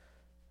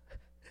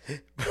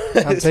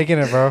 I'm taking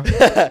it, bro.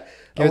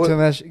 Give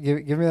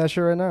me that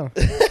shit right now.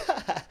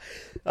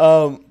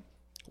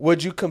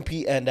 Would you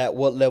compete, and at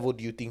what level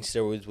do you think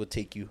steroids would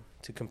take you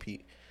to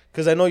compete?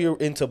 Because I know you're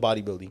into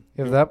bodybuilding.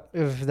 If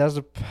that's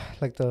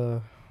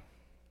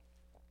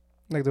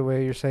the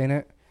way you're saying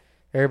it,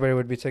 everybody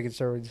would be taking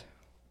steroids.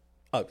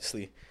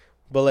 Obviously,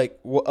 but like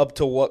up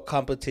to what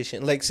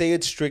competition? Like, say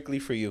it's strictly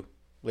for you,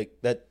 like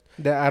that.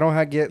 That I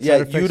don't get.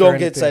 Yeah, you don't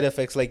get side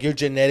effects. Like your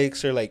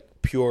genetics are like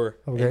pure,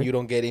 okay, and you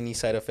don't get any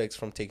side effects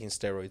from taking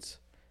steroids.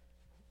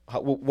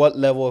 What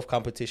level of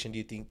competition do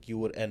you think you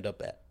would end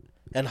up at?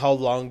 And how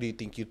long do you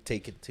think you'd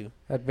take it to?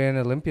 I'd be in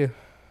Olympia.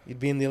 You'd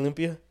be in the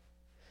Olympia?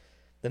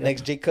 The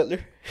next Jay Cutler?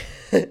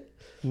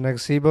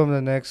 Next Sebum,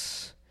 the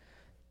next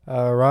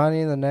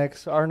Ronnie, the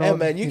next Arnold. Hey,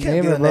 man, you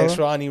can't be the next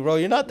Ronnie, bro.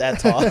 You're not that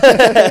tall.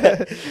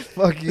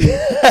 Fuck you.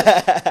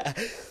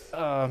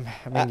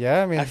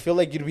 I feel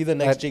like you'd be the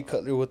next Jay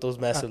Cutler with those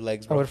massive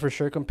legs, bro. I would for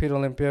sure compete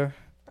Olympia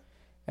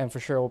and for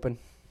sure Open.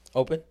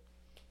 Open?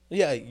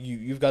 Yeah,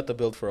 you've got the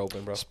build for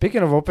Open, bro.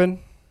 Speaking of Open,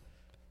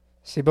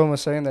 Sebum was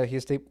saying that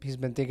he's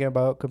been thinking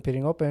about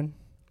competing Open.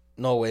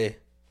 No way.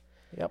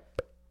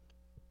 Yep.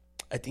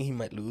 I think he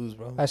might lose,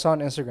 bro. I saw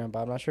on Instagram,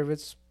 but I'm not sure if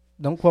it's...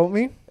 Don't quote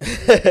me.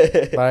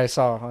 But I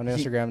saw on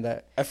Instagram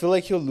that... I feel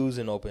like he'll lose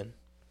in Open.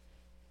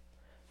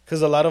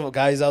 Because a lot of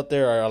guys out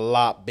there are a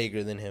lot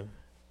bigger than him.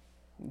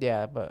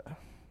 Yeah, but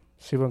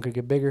Sebum could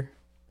get bigger.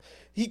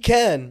 He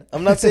can.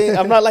 I'm not saying...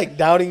 I'm not, like,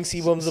 doubting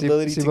Sebum's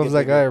ability to get Sebum's that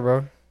bigger. guy,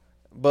 bro.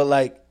 But,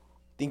 like,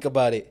 think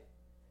about it.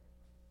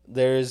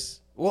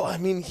 Well, I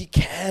mean, he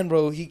can,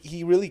 bro.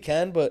 He really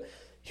can, but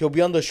he'll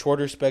be on the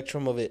shorter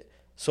spectrum of it,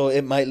 so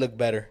it might look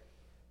better.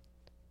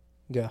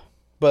 Yeah.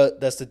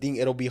 But that's the thing.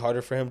 It'll be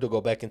harder for him to go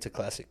back into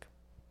classic.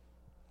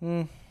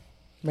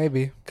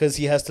 Maybe. Because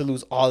he has to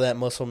lose all that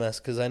muscle mass.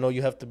 Because I know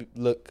you have to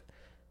look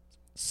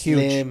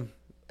slim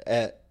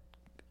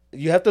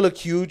you have to look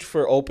huge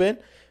for open,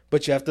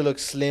 but you have to look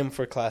slim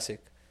for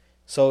classic.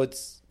 So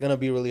it's going to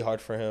be really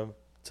hard for him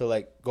to,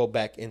 like, go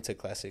back into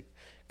classic.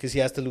 Because he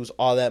has to lose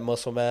all that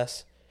muscle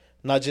mass.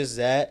 Not just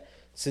that.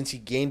 Since he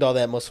gained all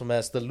that muscle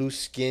mass, the loose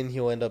skin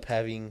he'll end up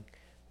having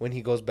when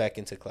he goes back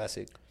into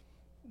classic.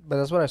 But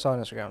that's what I saw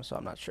on Instagram, so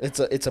I'm not sure.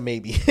 It's a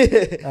maybe.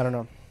 I don't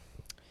know.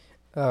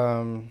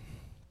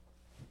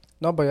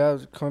 No, but yeah,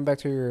 coming back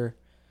to your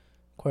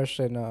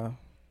question.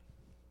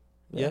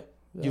 Yeah.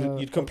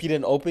 You'd compete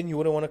in open. You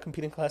wouldn't want to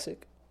compete in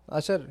classic. I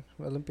said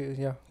Olympia.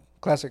 Yeah,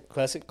 classic.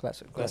 Classic.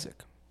 Classic.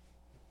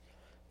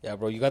 Yeah,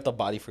 bro. You got the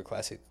body for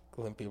classic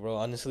Olympia, bro.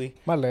 Honestly,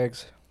 My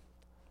legs.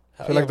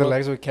 I Hell feel yeah, like the bro.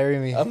 legs would carry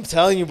me. I'm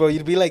telling you, bro.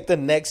 You'd be like the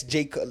next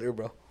Jay Cutler,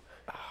 bro.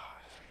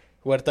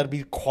 Huerta'd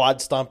be quad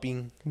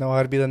stomping. No,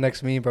 I'd be the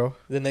next me, bro.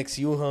 The next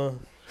you, huh?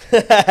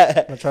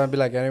 I'm trying to be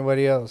like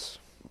anybody else.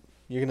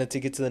 You're gonna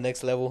take it to the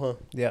next level, huh?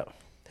 Yeah.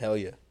 Hell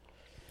yeah.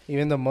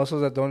 Even the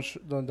muscles that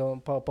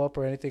don't pop up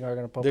or anything are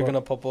gonna pop They're up.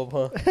 gonna pop up,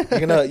 huh?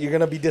 You're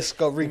gonna be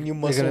discovering new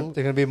muscle.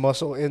 They're gonna be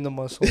muscle in the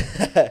muscle.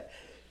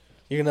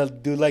 You're gonna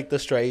do like the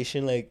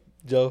striation, like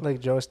Joe.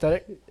 Like Joe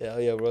aesthetic. Hell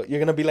yeah, bro. You're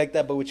gonna be like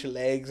that, but with your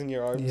legs and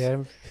your arms.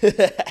 Yeah.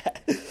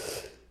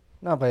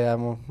 No, but yeah,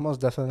 most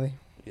definitely.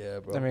 Yeah,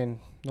 bro. I mean,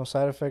 no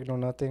side effect, no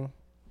nothing.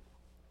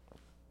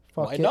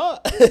 Fuck Why it.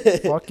 not?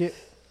 Fuck it.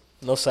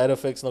 No side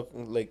effects, no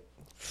like.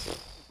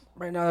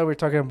 Right now that we're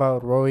talking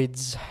about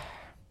roids,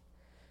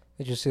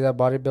 did you see that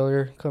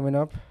bodybuilder coming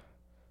up?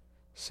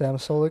 Sam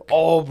Sulek.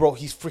 Oh, bro,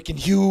 he's freaking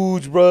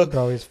huge, bro.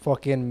 Bro, he's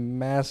fucking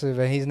massive,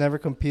 and he's never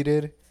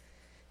competed.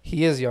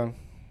 He is young.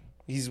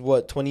 He's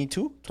what,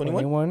 22?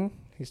 21?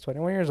 He's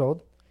 21 years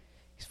old.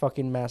 He's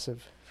fucking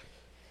massive.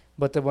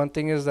 But the one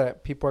thing is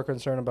that people are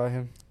concerned about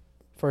him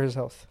for his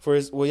health.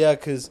 Well, yeah,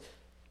 because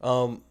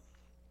I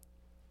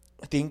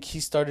think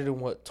he started in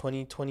what,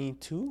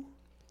 2022?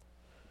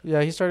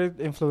 Yeah, he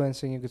started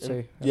influencing, you could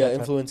say. Yeah,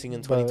 influencing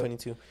in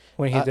 2022.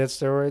 When he did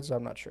steroids,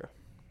 I'm not sure.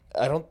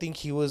 I don't think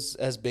he was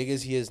as big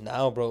as he is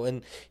now, bro.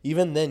 And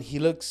even then, he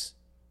looks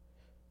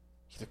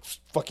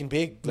fucking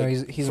big. No,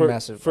 Like, he's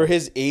massive. For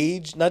his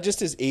age, not just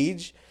his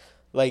age,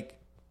 like,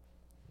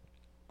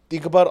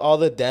 think about all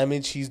the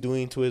damage he's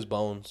doing to his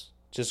bones.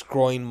 Just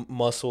growing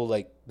muscle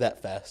like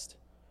that fast.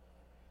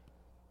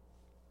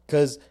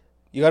 Because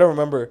you got to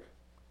remember.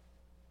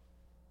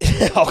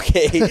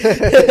 Okay.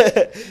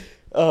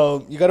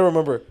 You got to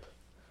remember.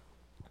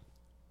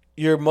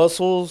 Your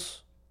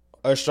muscles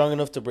are strong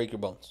enough to break your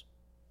bones.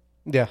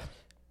 Yeah.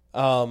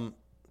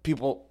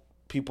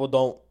 People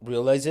don't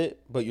realize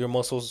it, but if your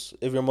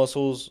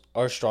muscles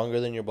are stronger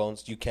than your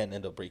bones, you can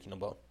end up breaking a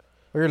bone.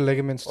 Or your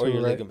ligaments too, Or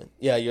your right? ligament.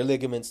 Yeah, your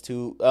ligaments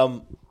too.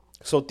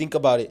 So think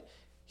about it.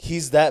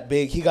 He's that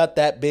big. He got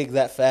that big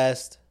that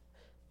fast.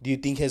 Do you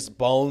think his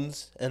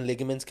bones and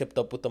ligaments kept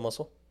up with the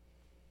muscle?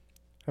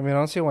 I mean, I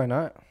don't see why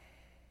not.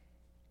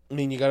 I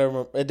mean, you gotta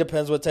remember. It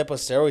depends what type of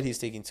steroid he's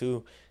taking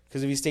too.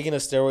 Because if he's taking a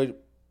steroid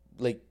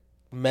like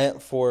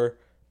meant for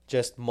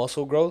just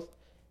muscle growth,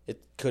 it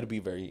could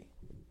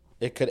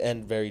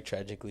end very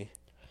tragically.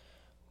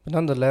 But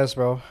nonetheless,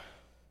 bro.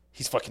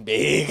 He's fucking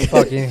big.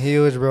 Fucking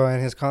huge, bro.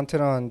 And his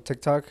content on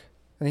TikTok,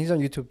 and he's on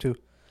YouTube too.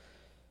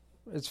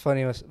 It's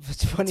funny as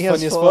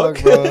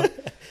fuck, bro.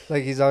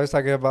 Like, he's always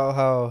talking about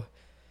how,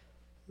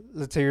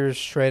 let's say you're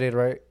shredded,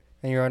 right?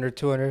 And you're under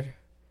 200.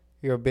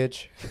 You're a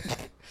bitch.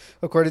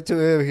 According to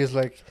him, he's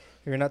like,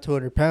 you're not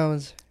 200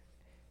 pounds.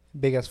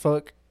 Big as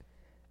fuck.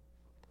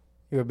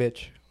 You're a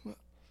bitch.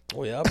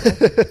 Oh, yeah, bro.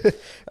 But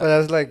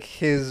that's like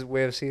his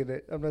way of seeing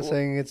it. I'm not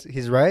saying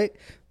he's right,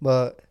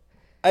 but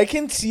I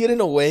can see it in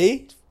a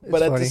way,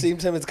 but at funny. the same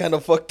time, it's kind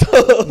of fucked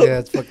up. Yeah,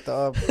 it's fucked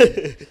up.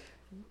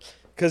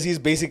 Because he's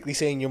basically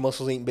saying your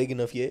muscles ain't big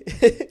enough yet.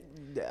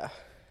 Yeah.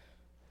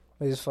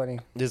 It's funny.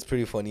 It's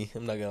pretty funny.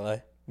 I'm not going to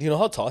lie. Do you know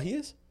how tall he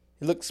is?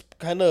 He looks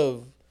kind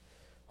of...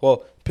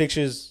 Well,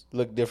 pictures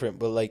look different,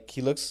 but like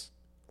he looks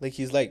like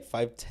he's like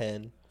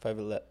 5'10",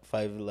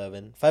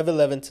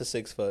 5'11" to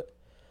 6 foot.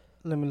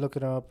 Let me look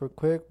it up real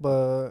quick,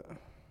 but...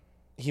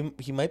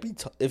 He might be...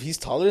 if he's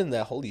taller than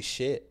that, holy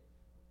shit.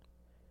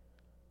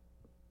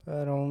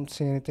 I don't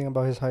see anything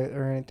about his height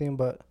or anything,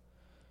 but...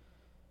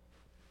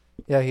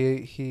 Yeah,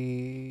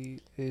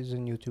 he is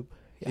in YouTube.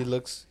 Yeah. He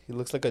looks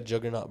like a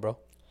juggernaut, bro.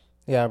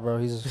 Yeah, bro,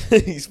 he's...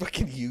 He's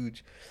fucking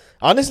huge.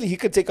 Honestly, he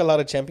could take a lot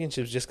of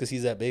championships just because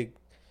he's that big.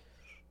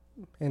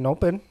 in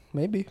open,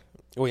 maybe.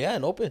 Oh, yeah,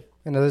 in open.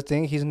 Another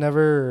thing, he's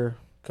never...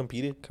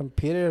 Competed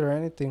or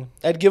anything.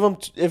 I'd give him...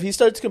 if he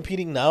starts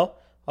competing now,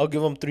 I'll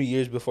give him 3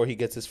 years before he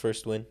gets his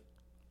first win.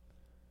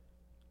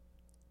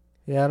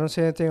 Yeah, I don't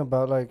see anything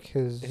about, like,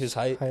 His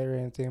height or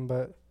anything,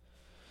 but...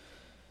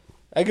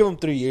 I give him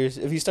 3 years.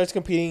 If he starts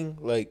competing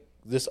like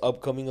this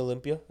upcoming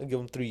Olympia, I give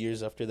him 3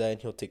 years after that,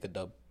 and he'll take a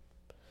dub.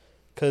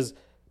 Because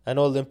I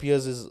know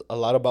Olympia's is a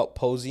lot about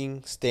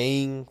posing,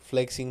 staying,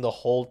 flexing the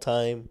whole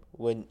time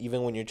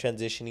even when you're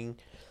transitioning.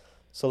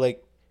 So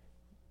like,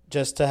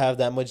 just to have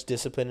that much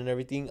discipline and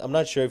everything. I'm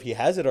not sure if he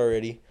has it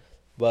already,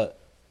 but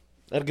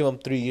I'd give him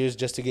 3 years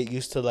just to get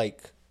used to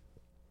like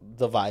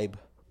the vibe,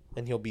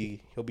 and he'll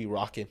be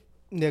rocking.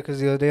 Yeah, because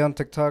the other day on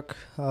TikTok,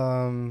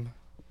 I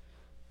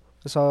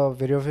saw a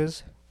video of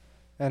his,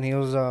 and he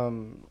was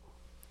I'm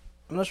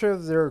not sure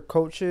if they're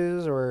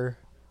coaches or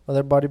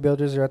other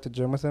bodybuilders are at the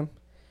gym with him,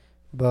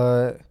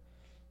 but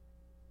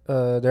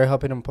they're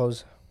helping him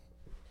pose.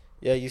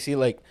 Yeah, you see,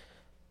 like,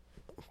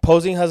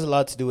 posing has a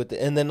lot to do with it.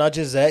 And then not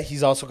just that,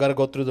 he's also got to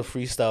go through the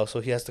freestyle. So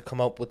he has to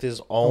come up with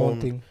his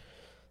own thing.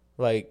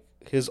 Like,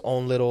 his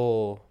own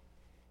little,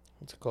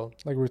 what's it called?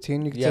 Like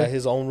routine, you could say?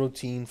 His own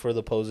routine for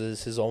the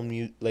poses. His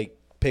own,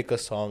 pick a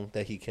song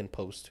that he can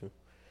pose to.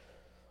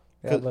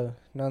 Yeah, but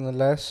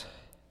nonetheless.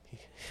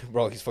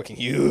 Bro, he's fucking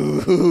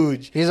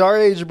huge. He's our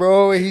age,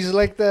 bro. He's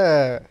like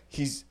that.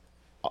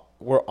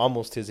 We're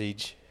almost his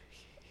age.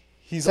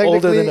 He's Technically-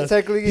 older than us.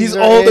 technically He's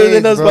our older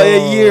than age, us by a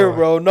bro. year,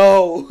 bro.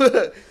 No.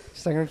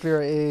 He's technically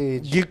our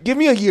age. Give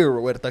me a year,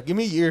 Roberta. Give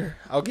me a year.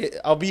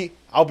 I'll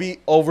be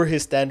over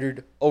his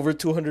standard, over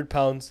 200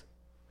 pounds,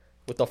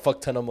 with a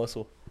fuck ton of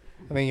muscle.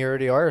 I mean, you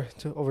already are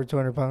over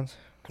 200 pounds.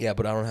 Yeah,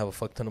 but I don't have a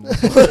fuck ton of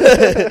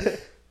muscle.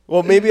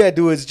 Well, maybe I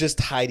do. It's just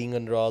hiding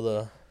under all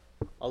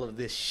of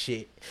this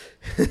shit.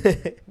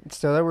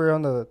 Still that we're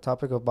on the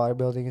topic of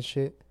bodybuilding and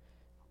shit.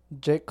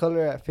 Jake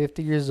Cutler at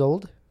 50 years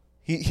old.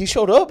 He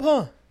showed up,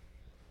 huh?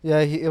 Yeah,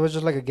 it was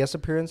just like a guest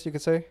appearance, you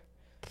could say.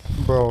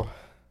 Bro,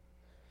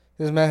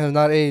 this man has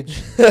not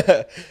aged.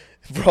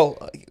 Bro,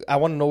 I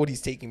want to know what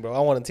he's taking, bro. I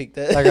want to take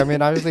that. Like, I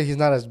mean, obviously he's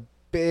not as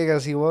big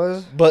as he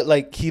was. But,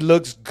 like, he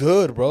looks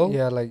good, bro.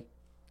 Yeah, like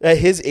At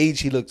his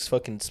age, he looks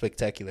fucking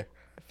spectacular.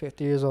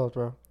 50 years old,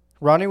 bro.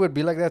 Ronnie would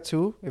be like that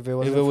too if it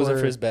wasn't,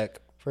 for his back.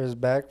 For his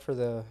back, for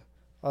the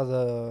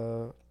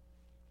other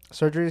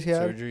surgeries he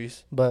had.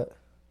 Surgeries. But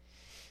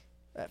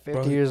at 50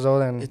 Bro, years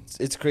old and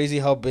It's crazy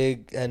how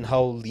big and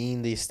how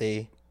lean they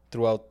stay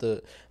throughout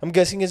the. I'm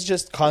guessing it's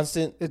just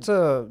constant. it's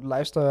a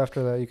lifestyle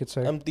after that, you could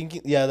say. I'm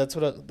thinking, yeah, that's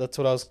what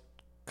I was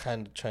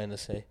kind of trying to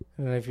say.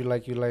 And if you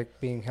like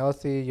being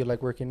healthy, you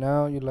like working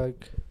out, you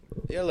like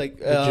Yeah, like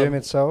the gym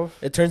itself.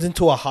 it turns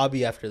into a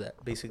hobby after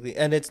that, basically.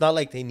 And it's not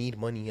like they need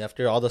money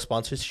after all the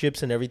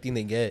sponsorships and everything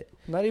they get.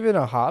 Not even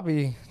a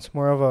hobby. It's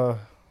more of a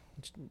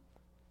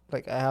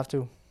like I have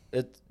to.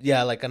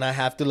 And I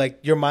have to, like,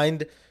 your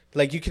mind,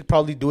 like, you could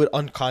probably do it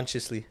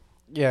unconsciously.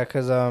 Yeah,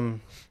 because I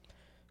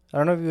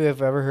don't know if you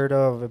have ever heard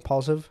of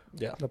Impulsive,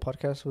 Yeah, the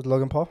podcast with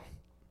Logan Paul.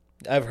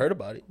 I've heard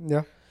about it.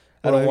 Yeah,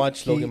 I don't Well,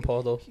 watch Logan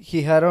Paul though.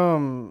 he had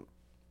Arnold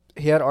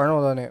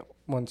on it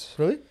once,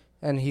 Really?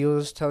 and he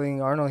was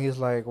telling Arnold, he's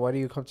like, "Why do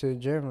you come to the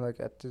gym? Like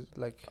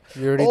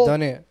you already Oh.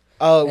 done it."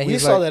 We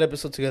he's saw like- that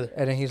episode together.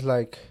 And then he's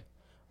like,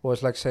 "Well,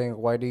 it's like saying,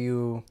 why do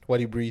you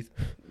breathe?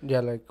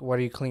 why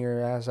do you clean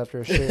your ass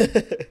after a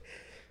shit?"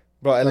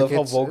 Bro, I Like, love how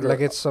it's- vulgar. Like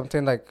it's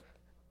something like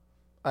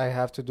I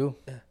have to do.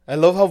 I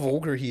love how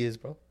vulgar he is,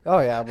 bro. Oh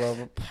yeah,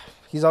 bro.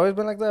 He's always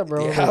been like that,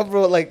 bro. Yeah, Like,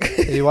 bro. Like,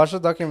 did you watch the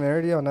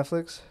documentary on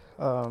Netflix?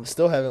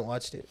 still haven't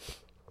watched it.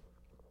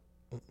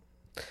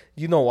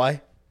 You know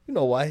why?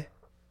 I'm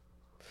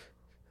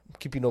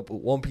keeping up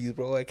with One Piece,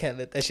 bro. I can't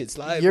let that shit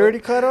slide. You bro. already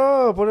cut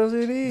up. What else do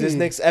you need? This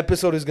next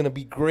episode is gonna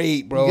be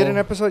great, bro. You get an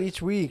episode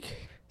each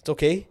week. It's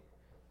okay.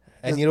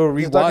 I This- need to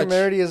This rewatch.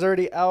 documentary is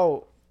already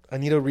out. I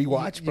need to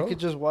rewatch, You bro. could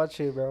just watch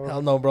it, bro.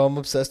 Hell no, bro. I'm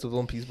obsessed with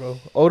One Piece, bro.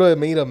 Oda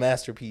made a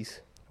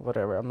masterpiece.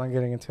 Whatever. I'm not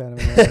getting into anime.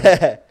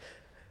 Right now.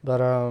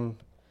 But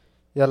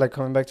yeah, like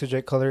coming back to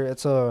Jake Cutler,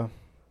 it's a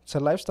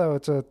lifestyle.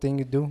 It's a thing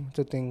you do. It's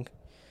a thing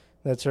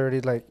that's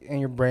already like in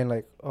your brain.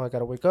 Like, oh, I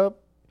gotta wake up,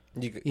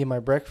 eat my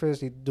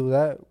breakfast, do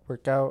that,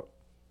 work out.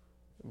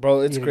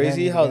 Bro, it's Eat crazy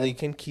again, eat how again. they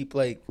can keep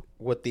like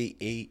what they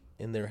ate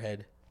in their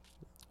head.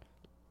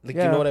 Like,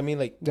 Yeah. you know what I mean?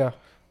 Like, Yeah,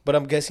 but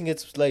I'm guessing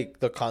it's like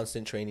the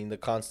constant training, the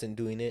constant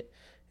doing it.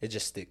 It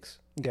just sticks.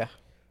 yeah,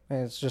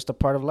 and it's just a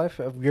part of life,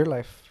 of your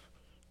life.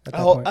 At I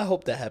that hope point. I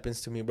hope that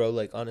happens to me, bro.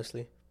 Like,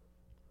 honestly,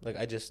 like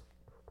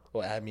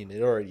I mean,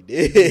 it already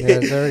did. Yeah,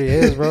 it already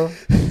is, bro.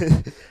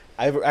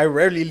 I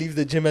rarely leave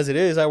the gym as it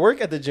is. I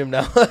work at the gym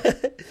now.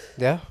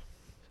 Yeah,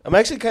 I'm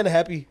actually kind of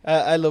happy.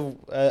 I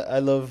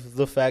love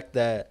the fact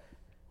that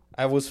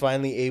I was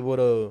finally able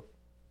to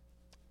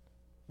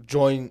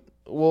join.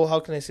 Well, how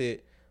can I say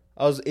it?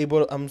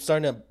 I'm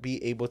starting to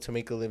be able to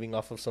make a living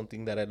off of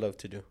something that I love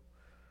to do.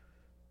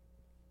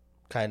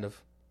 Kind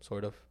of,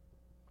 sort of.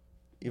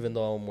 Even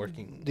though I'm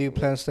working. do you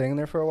plan on staying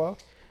there for a while?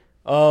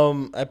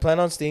 I plan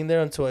on staying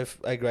there until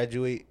I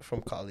graduate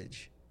from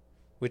college,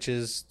 which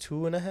is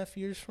 2.5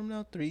 years from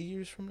now, 3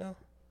 years from now.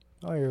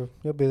 Oh,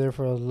 you'll be there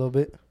for a little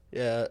bit.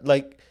 Yeah,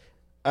 like,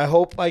 I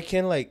hope I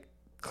can, like,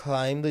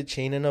 climb the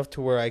chain enough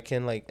to where I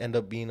can, like, end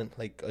up being,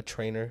 like, a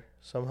trainer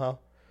somehow.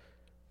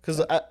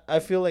 Because I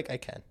feel like I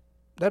can.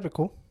 That'd be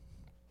cool.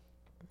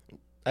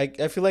 I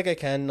feel like I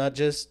can, not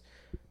just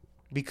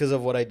because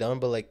of what I done,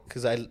 but, like,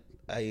 because I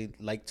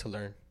like to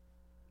learn.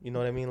 You know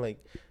what I mean?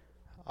 Like,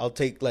 I'll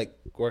take like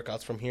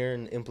workouts from here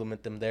and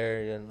implement them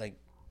there, and like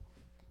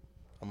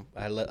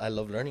I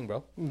love learning,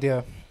 bro.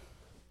 Yeah.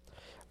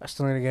 I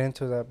still need to get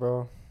into that,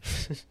 bro.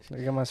 I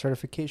get my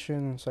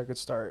certification so I could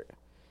start.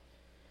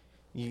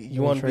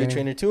 You want to be a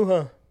trainer too,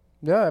 huh?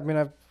 Yeah, I mean,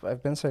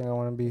 I've been saying I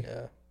want to be.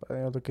 Yeah. But I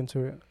gotta look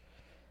into it.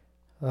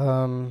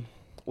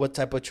 What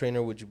type of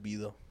trainer would you be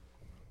though?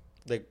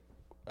 Like,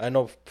 I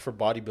know for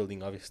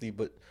bodybuilding, obviously,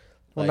 but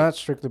well, like, not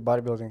strictly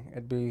bodybuilding.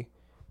 It'd be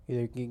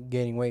either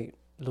gaining weight,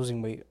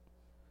 losing weight.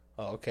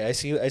 oh, okay. I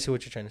see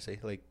what you're trying to say.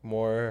 Like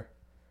more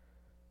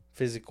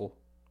physical,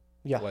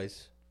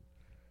 wise.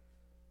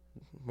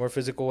 More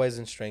physical wise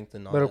and strength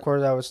and all. But of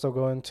course, I would still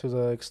go into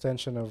the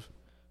extension of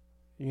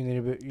you need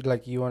to be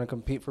like you want to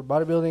compete for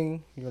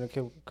bodybuilding, you want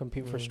to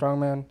compete for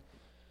strongman.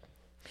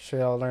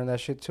 Shit, I'll learn that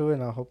shit too,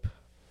 and I hope.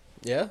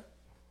 Yeah,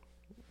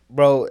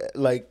 bro.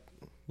 Like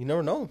you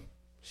never know.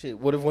 Shit,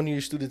 what if one of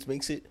your students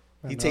makes it?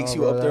 He takes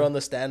you up there on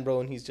the stand,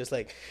 bro, and he's just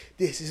like,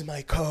 "This is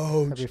my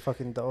coach." That'd be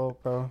fucking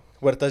dope, bro.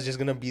 Huerta's just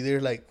gonna be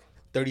there, like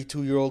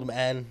 32-year-old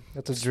man.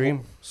 That's a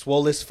dream.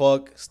 Swole as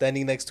fuck,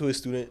 standing next to a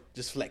student,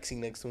 just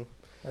flexing next to him.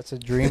 That's a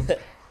dream.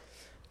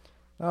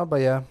 Oh, but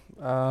yeah.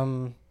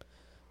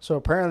 So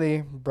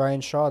apparently,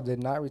 Brian Shaw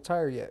did not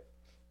retire yet.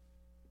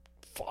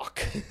 Fuck.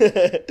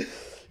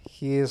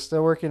 He is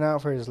still working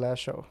out for his last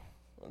show.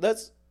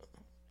 That's,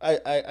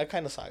 I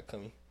kind of saw it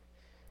coming.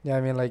 Yeah,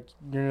 I mean, like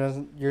you're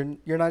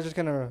not just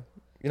gonna.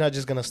 You're not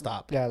just gonna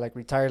stop. Yeah, like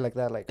retire like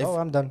that. Like,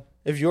 I'm done.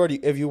 If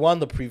you won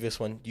the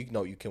previous one, you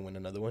know you can win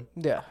another one.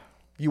 Yeah.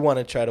 You want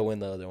to try to win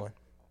the other one.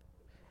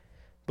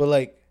 But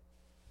like,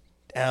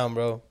 damn,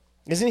 bro,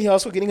 isn't he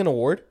also getting an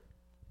award?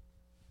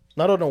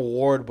 Not an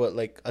award, but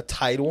like a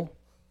title.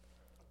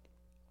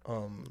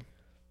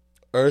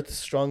 Earth's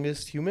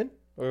Strongest Human,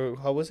 or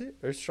how was it?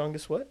 Earth's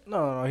Strongest what?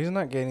 No, he's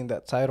not getting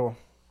that title.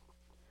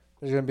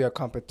 There's gonna be a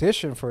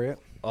competition for it.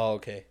 Oh,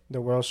 okay.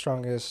 The world's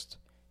strongest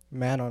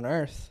man on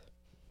Earth.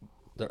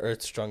 The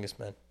Earth's Strongest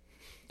Man.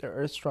 The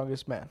Earth's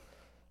strongest man.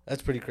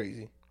 That's pretty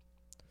crazy.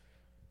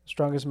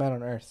 Strongest man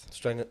on Earth.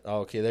 Oh,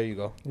 okay, there you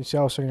go. You see,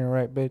 I was saying it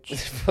right, bitch.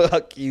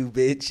 Fuck you,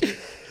 bitch.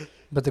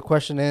 But the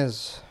question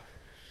is,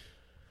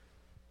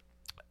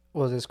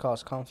 will this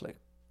cause conflict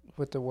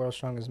with the world's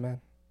strongest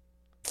man?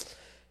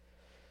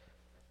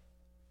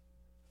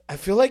 I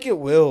feel like it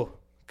will.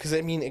 Because,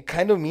 I mean, it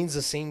kind of means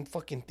the same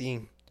fucking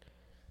thing.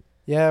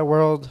 Yeah,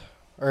 world,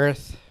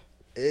 Earth.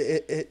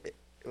 It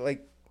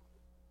like...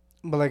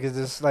 But, like, is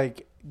this,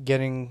 like,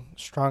 getting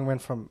strongmen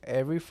from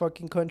every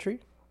fucking country?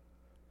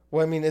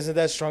 Well, I mean, isn't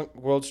that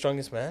world's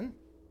strongest man?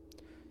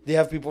 They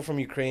have people from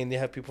Ukraine. They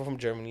have people from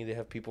Germany. They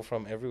have people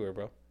from everywhere,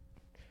 bro.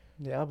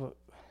 Yeah, but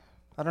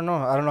I don't know.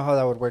 I don't know how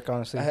that would work,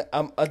 honestly.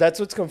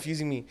 That's what's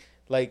confusing me.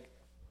 Like,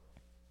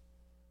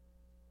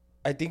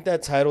 I think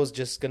that title's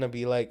just going to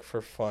be, like,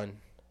 for fun.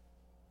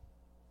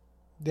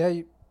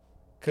 Yeah,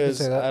 because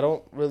I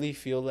don't really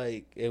feel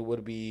like it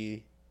would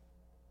be,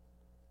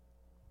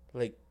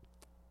 like,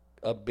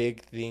 a big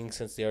thing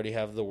since they already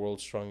have the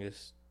world's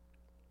strongest.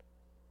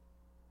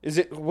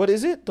 What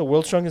is it? The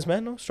world's strongest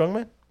man, no?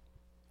 Strongman?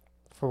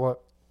 For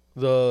what?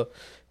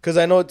 Because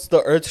I know it's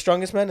the Earth's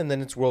strongest man and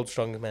then it's world's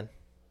strongest man.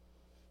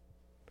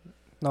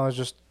 No, it's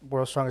just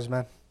world's strongest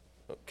man.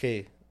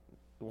 Okay.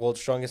 World's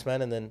strongest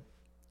man and then...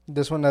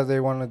 This one that they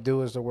want to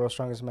do is the world's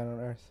strongest man on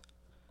Earth.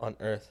 On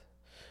Earth.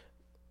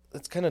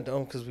 That's kind of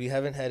dumb because we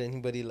haven't had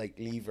anybody, like,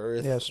 leave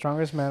Earth. Yeah,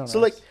 strongest man on Earth. So,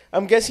 like,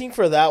 I'm guessing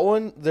for that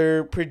one,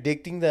 they're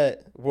predicting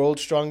that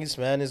world's strongest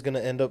man is going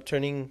to end up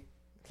turning...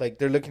 Like,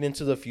 they're looking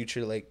into the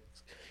future, like,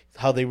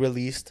 how they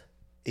released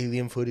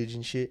alien footage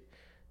and shit.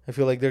 I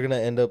feel like they're going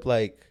to end up,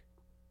 like,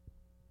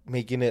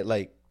 making it,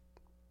 like...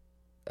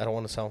 I don't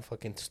want to sound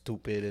fucking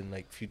stupid and,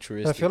 like,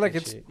 futuristic. I feel like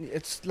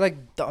it's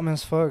like, dumb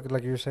as fuck,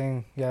 like you're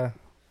saying. Yeah.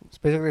 It's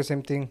basically the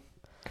same thing.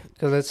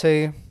 Because let's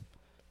say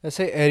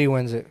Eddie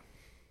wins it.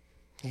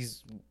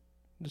 He's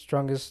the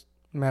strongest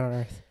man on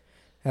Earth.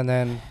 And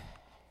then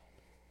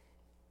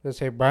let's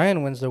say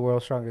Brian wins the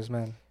world's strongest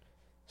man.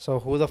 So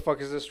who the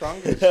fuck is the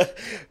strongest?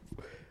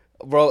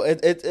 Bro,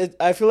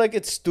 I feel like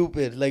it's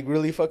stupid. Like,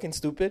 really fucking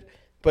stupid.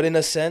 But in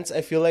a sense,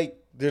 I feel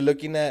like they're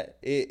looking at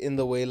it in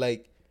the way,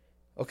 like,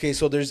 okay,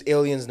 so there's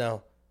aliens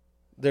now.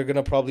 They're going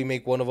to probably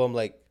make one of them,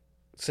 like,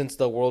 since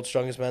the world's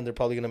strongest man, they're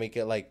probably going to make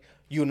it, like,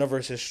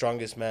 universe's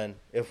strongest man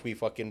if we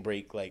fucking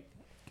break, like...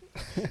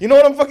 You know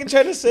what I'm fucking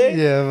trying to say?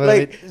 Yeah, but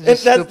like,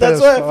 that's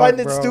why I find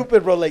it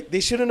stupid, bro. Like, they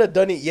shouldn't have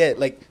done it yet.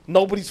 Like,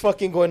 nobody's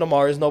fucking going to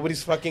Mars.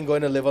 Nobody's fucking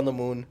going to live on the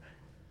moon.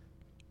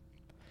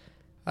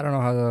 I don't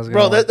know how that was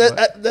going to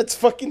work. That's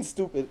fucking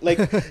stupid. Like,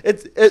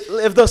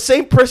 if the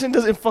same person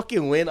doesn't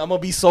fucking win, I'm going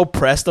to be so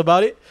pressed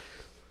about it.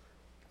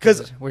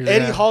 Because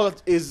Eddie Hall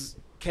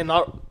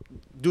cannot,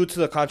 due to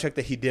the contract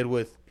that he did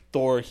with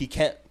Thor, he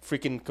can't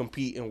freaking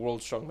compete in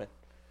World Strongman.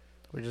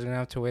 We're just going to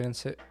have to wait and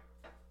sit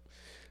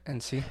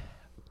and see.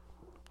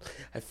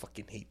 I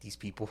fucking hate these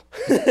people.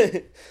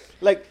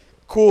 Like,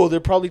 cool, they're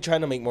probably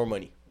trying to make more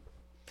money.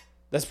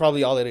 That's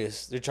probably all it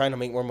is. They're trying to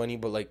make more money,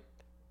 but, like,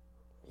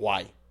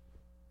 why?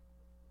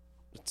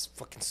 It's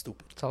fucking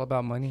stupid. It's all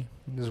about money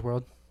in this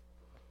world.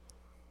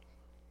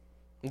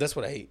 That's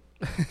what I hate.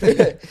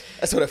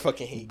 That's what I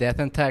fucking hate. Death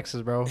and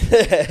taxes, bro.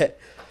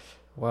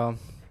 Well,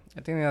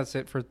 I think that's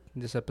it for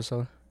this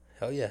episode.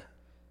 Hell yeah.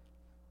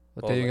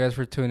 Well, thank you guys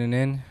for tuning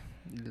in.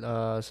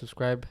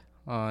 Subscribe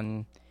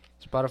on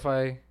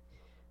Spotify,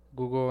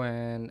 Google,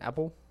 and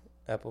Apple.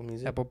 Apple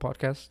Music. Apple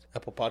Podcast.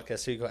 Apple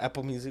Podcast. Here you go.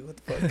 Apple Music. What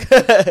the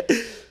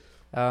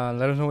fuck?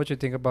 Let us know what you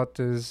think about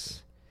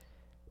this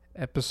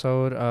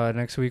episode.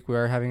 Next week we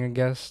are having a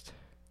guest.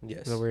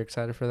 Yes. So we're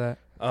excited for that.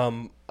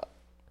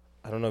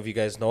 I don't know if you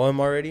guys know him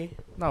already.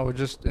 No, we'll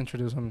just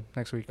introduce him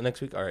next week.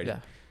 Next week? Alrighty. Yeah.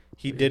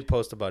 He did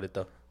post about it,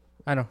 though.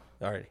 I know.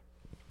 Alrighty.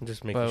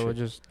 Just making sure.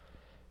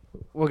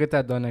 We'll get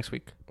that done next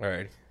week.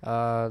 Alrighty.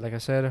 Like I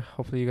said,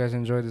 hopefully you guys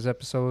enjoyed this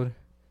episode.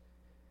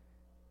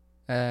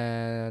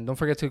 And don't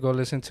forget to go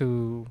listen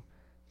to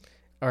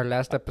our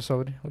last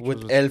episode.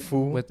 With El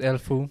Fu. With El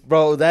Fu.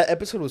 Bro, that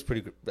episode was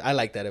pretty good. I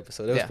like that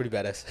episode. It was pretty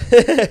badass.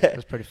 It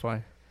was pretty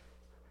fun.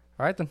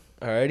 All right, then.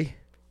 Alrighty.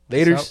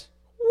 Laters.